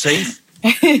sure it's safe. No,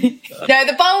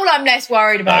 the bowl I'm less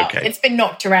worried about. Okay. It's been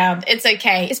knocked around. It's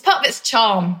okay. It's part of its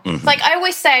charm. It's like I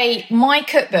always say, my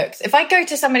cookbooks, if I go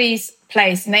to somebody's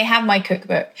place and they have my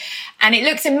cookbook and it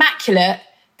looks immaculate,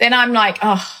 then I'm like,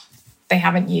 oh, they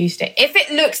haven't used it. If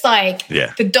it looks like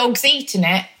the dog's eaten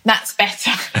it, that's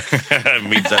better. It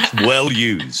means that's well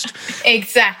used.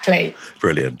 Exactly.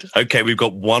 Brilliant. Okay, we've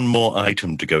got one more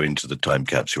item to go into the time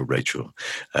capsule, Rachel.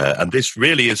 And this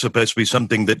really is supposed to be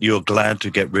something that you're glad to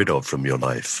get rid of from your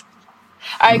life.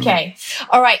 Okay.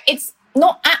 All right. It's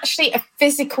not actually a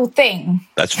physical thing.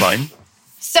 That's fine.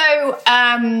 So,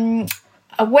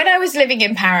 when I was living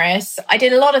in Paris, I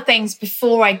did a lot of things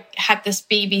before I had this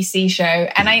BBC show.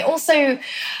 And I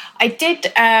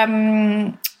did,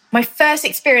 my first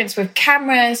experience with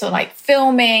cameras or like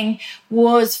filming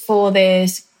was for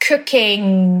this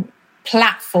cooking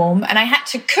platform. And I had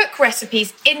to cook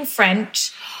recipes in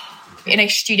French in a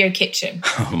studio kitchen.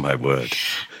 Oh, my word.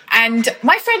 And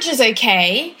my French is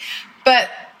okay, but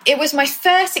it was my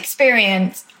first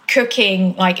experience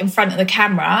cooking like in front of the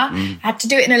camera. I had to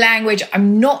do it in a language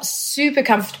I'm not super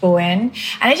comfortable in. And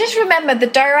I just remember the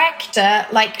director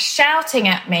like shouting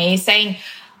at me saying,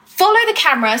 follow the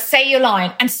camera, say your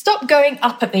line, and stop going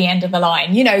up at the end of the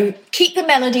line. You know, keep the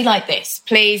melody like this,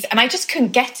 please. And I just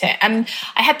couldn't get it. And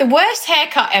I had the worst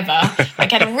haircut ever.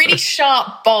 Like I had a really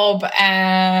sharp bob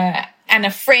and a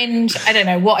fringe. I don't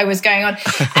know what I was going on.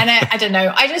 And I don't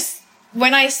know.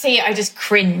 When I see it, I just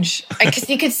cringe because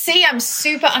you could see I'm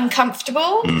super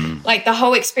uncomfortable. Like the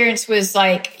whole experience was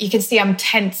like, you can see I'm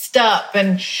tensed up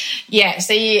and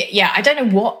I don't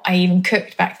know what I even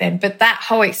cooked back then, but that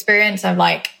whole experience of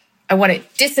like, I want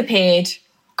it disappeared,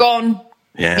 gone,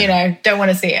 don't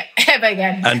want to see it ever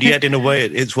again. And yet in a way,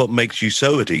 it's what makes you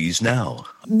so at ease now.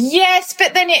 Yes,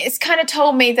 but then it's kind of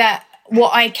told me that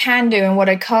what I can do and what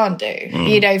I can't do,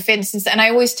 you know, for instance, and I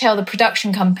always tell the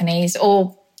production companies,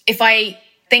 or if I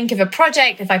think of a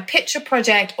project, if I pitch a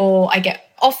project or I get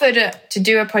offered to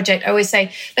do a project, I always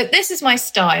say, look, this is my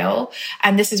style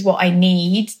and this is what I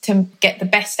need to get the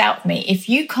best out of me. If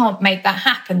you can't make that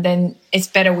happen, then it's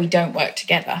better we don't work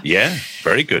together. Yeah,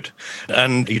 very good.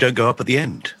 And you don't go up at the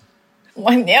end?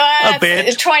 A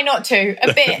bit. Try not to.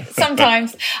 A bit,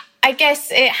 sometimes. I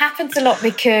guess it happens a lot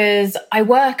because I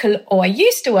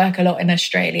used to work a lot in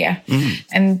Australia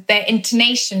and their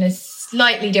intonation is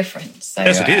slightly different. So,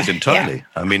 yes, it is entirely. Yeah.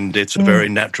 I mean, it's a very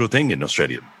natural thing in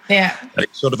Australia. Yeah. And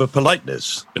it's sort of a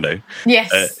politeness, you know.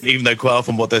 Yes. Even though quite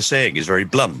often what they're saying is very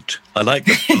blunt. I like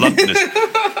the bluntness.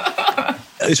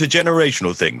 It's a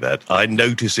generational thing that I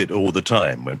notice it all the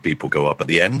time when people go up at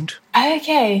the end.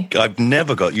 Okay. I've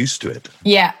never got used to it.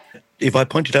 Yeah. If I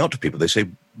point it out to people, they say,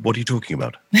 what are you talking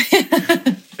about?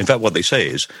 In fact, what they say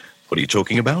is, what are you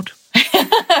talking about?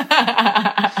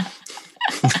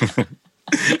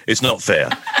 It's not fair.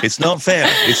 It's not fair.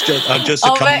 I'm just a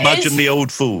curmudgeonly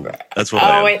old fool. That's what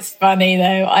I am. Oh, it's funny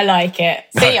though. I like it.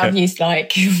 See, I'm used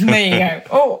like. There you go.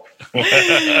 Oh.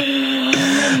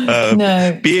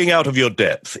 No. Being out of your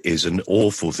depth is an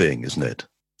awful thing, isn't it?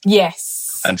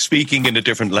 Yes. And speaking in a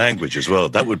different language as well,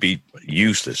 that would be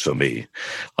useless for me.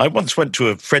 I once went to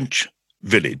a French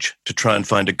village to try and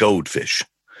find a goldfish.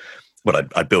 Well,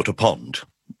 I built a pond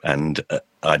and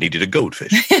I needed a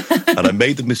goldfish. And I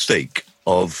made the mistake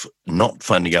of not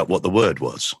finding out what the word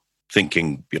was,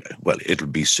 thinking, well, it'll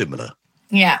be similar.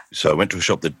 Yeah. So I went to a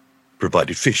shop that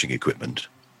provided fishing equipment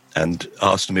and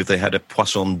asked them if they had a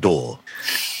poisson d'or.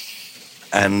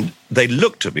 And they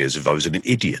looked at me as if I was an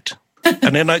idiot.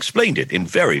 And then I explained it in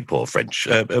very poor French.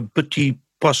 A petit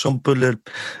poisson pour le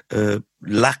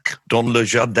lac dans le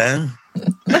jardin.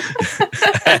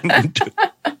 And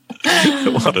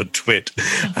what a twit.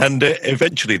 And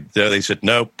eventually they said,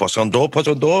 no, poisson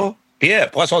d'or. Here,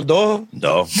 poisson d'or?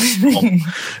 No.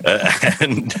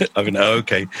 And I mean,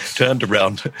 okay, turned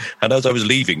around. And as I was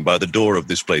leaving by the door of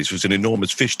this place was an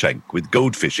enormous fish tank with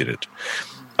goldfish in it.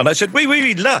 And I said, oui,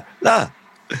 là.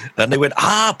 And they went,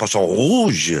 poisson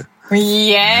rouge.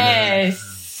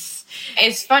 Yes.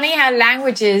 It's funny how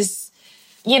languages,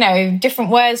 different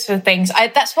words for things.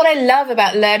 That's what I love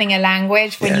about learning a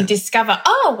language, when you discover,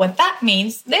 that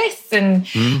means this. And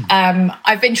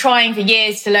I've been trying for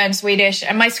years to learn Swedish,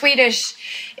 and my Swedish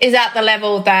is at the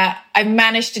level that I've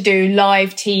managed to do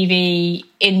live TV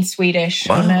in Swedish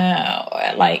on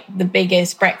the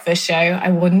biggest breakfast show. I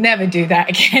will never do that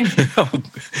again.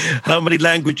 How many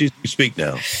languages do you speak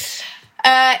now?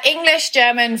 English,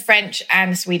 German, French,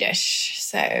 and Swedish.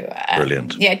 So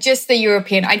brilliant. Yeah, just the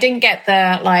European. I didn't get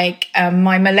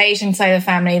my Malaysian side of the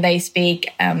family. They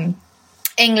speak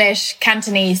English,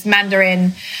 Cantonese,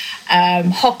 Mandarin,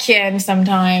 Hokkien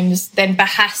sometimes, then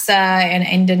Bahasa, an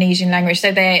Indonesian language.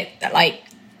 So they're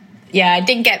Yeah, I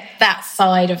didn't get that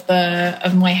side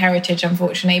of my heritage,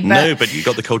 unfortunately. But no, but you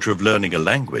got the culture of learning a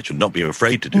language and not being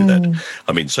afraid to do that.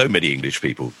 I mean, so many English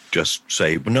people just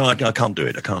say, well, no, I can't do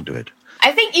it. I can't do it.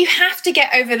 I think you have to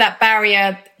get over that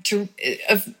barrier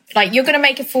of like, you're going to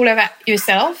make a fool of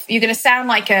yourself. You're going to sound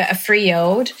like a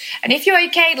 3-year-old. And if you're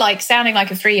okay, like sounding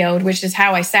like a 3-year-old, which is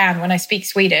how I sound when I speak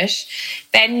Swedish,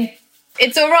 then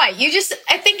it's all right.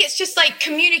 I think it's just like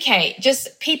communicate.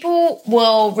 Just people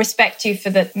will respect you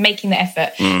for making the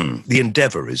effort. The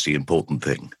endeavour is the important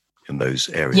thing in those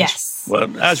areas. Yes.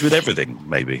 Well, as with everything,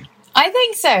 maybe. I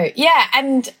think so. Yeah.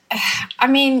 And I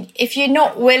mean, if you're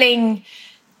not willing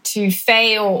to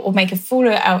fail or make a fool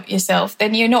out yourself,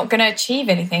 then you're not going to achieve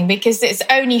anything, because it's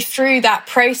only through that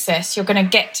process you're going to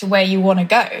get to where you want to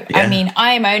go. Yeah. I mean,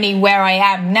 I am only where I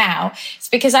am now. It's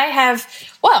because I have,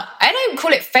 well, I don't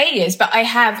call it failures, but I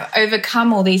have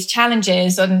overcome all these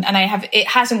challenges, and it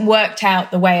hasn't worked out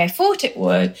the way I thought it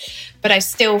would, but I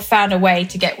still found a way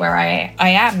to get where I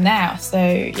am now. So,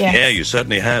 yeah. Yeah, you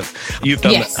certainly have. You've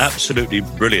done absolutely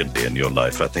brilliantly in your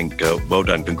life. I think, well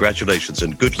done. Congratulations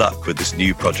and good luck with this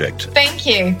new project. Thank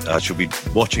you. I shall be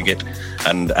watching it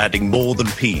and adding more than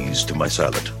peas to my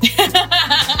salad.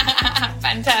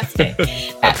 Fantastic.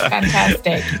 That's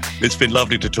fantastic. It's been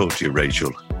lovely to talk to you,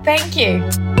 Rachel. Thank you.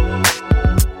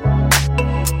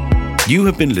 You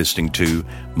have been listening to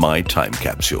My Time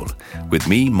Capsule with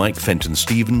me, Mike Fenton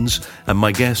Stevens, and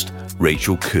my guest,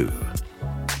 Rachel Khoo.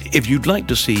 If you'd like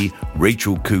to see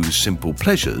Rachel Khoo's Simple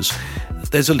Pleasures,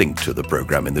 there's a link to the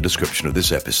programme in the description of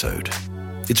this episode.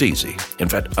 It's easy. In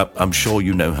fact, I'm sure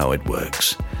you know how it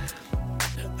works.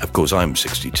 Of course, I'm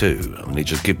 62. I mean, they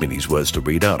just give me these words to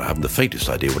read out. I haven't the faintest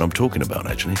idea what I'm talking about,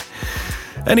 actually.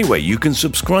 Anyway, you can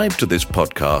subscribe to this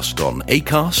podcast on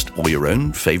Acast or your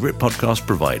own favourite podcast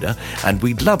provider, and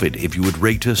we'd love it if you would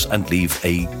rate us and leave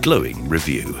a glowing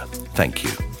review. Thank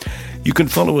you. You can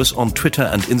follow us on Twitter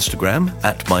and Instagram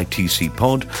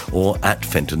 @MyTCPod or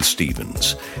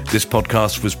 @FentonStevens. This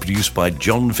podcast was produced by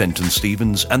John Fenton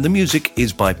Stevens, and the music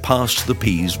is by Pass the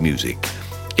Peas Music.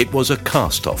 It was a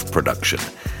cast-off production.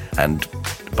 And,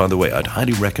 by the way, I'd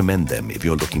highly recommend them if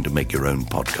you're looking to make your own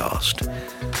podcast.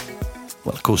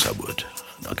 Well, of course I would.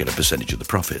 I'll get a percentage of the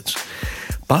profits.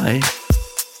 Bye.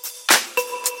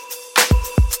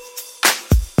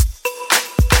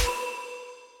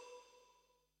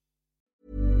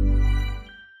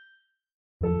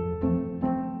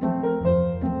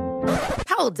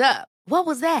 Hold up. What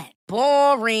was that?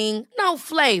 Boring. No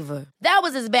flavor. That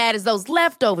was as bad as those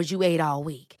leftovers you ate all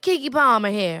week. Keke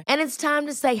Palmer here. And it's time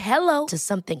to say hello to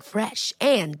something fresh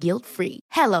and guilt-free.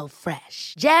 Hello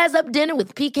Fresh. Jazz up dinner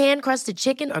with pecan-crusted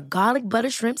chicken or garlic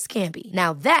butter shrimp scampi.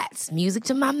 Now that's music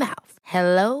to my mouth.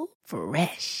 Hello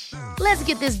Fresh. Let's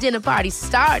get this dinner party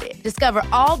started. Discover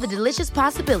all the delicious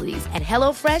possibilities at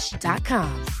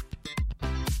HelloFresh.com.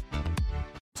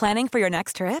 Planning for your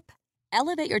next trip?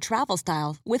 Elevate your travel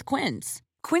style with Quince.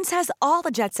 Quince has all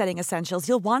the jet-setting essentials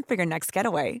you'll want for your next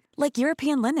getaway, like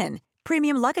European linen,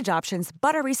 premium luggage options,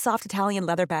 buttery soft Italian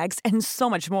leather bags, and so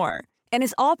much more. And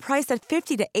is all priced at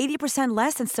 50 to 80%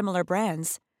 less than similar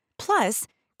brands. Plus,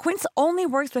 Quince only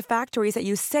works with factories that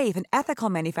use safe and ethical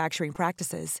manufacturing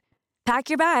practices. Pack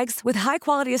your bags with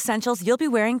high-quality essentials you'll be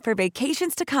wearing for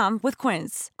vacations to come with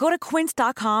Quince. Go to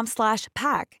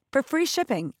quince.com/pack for free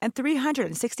shipping and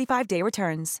 365-day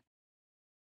returns.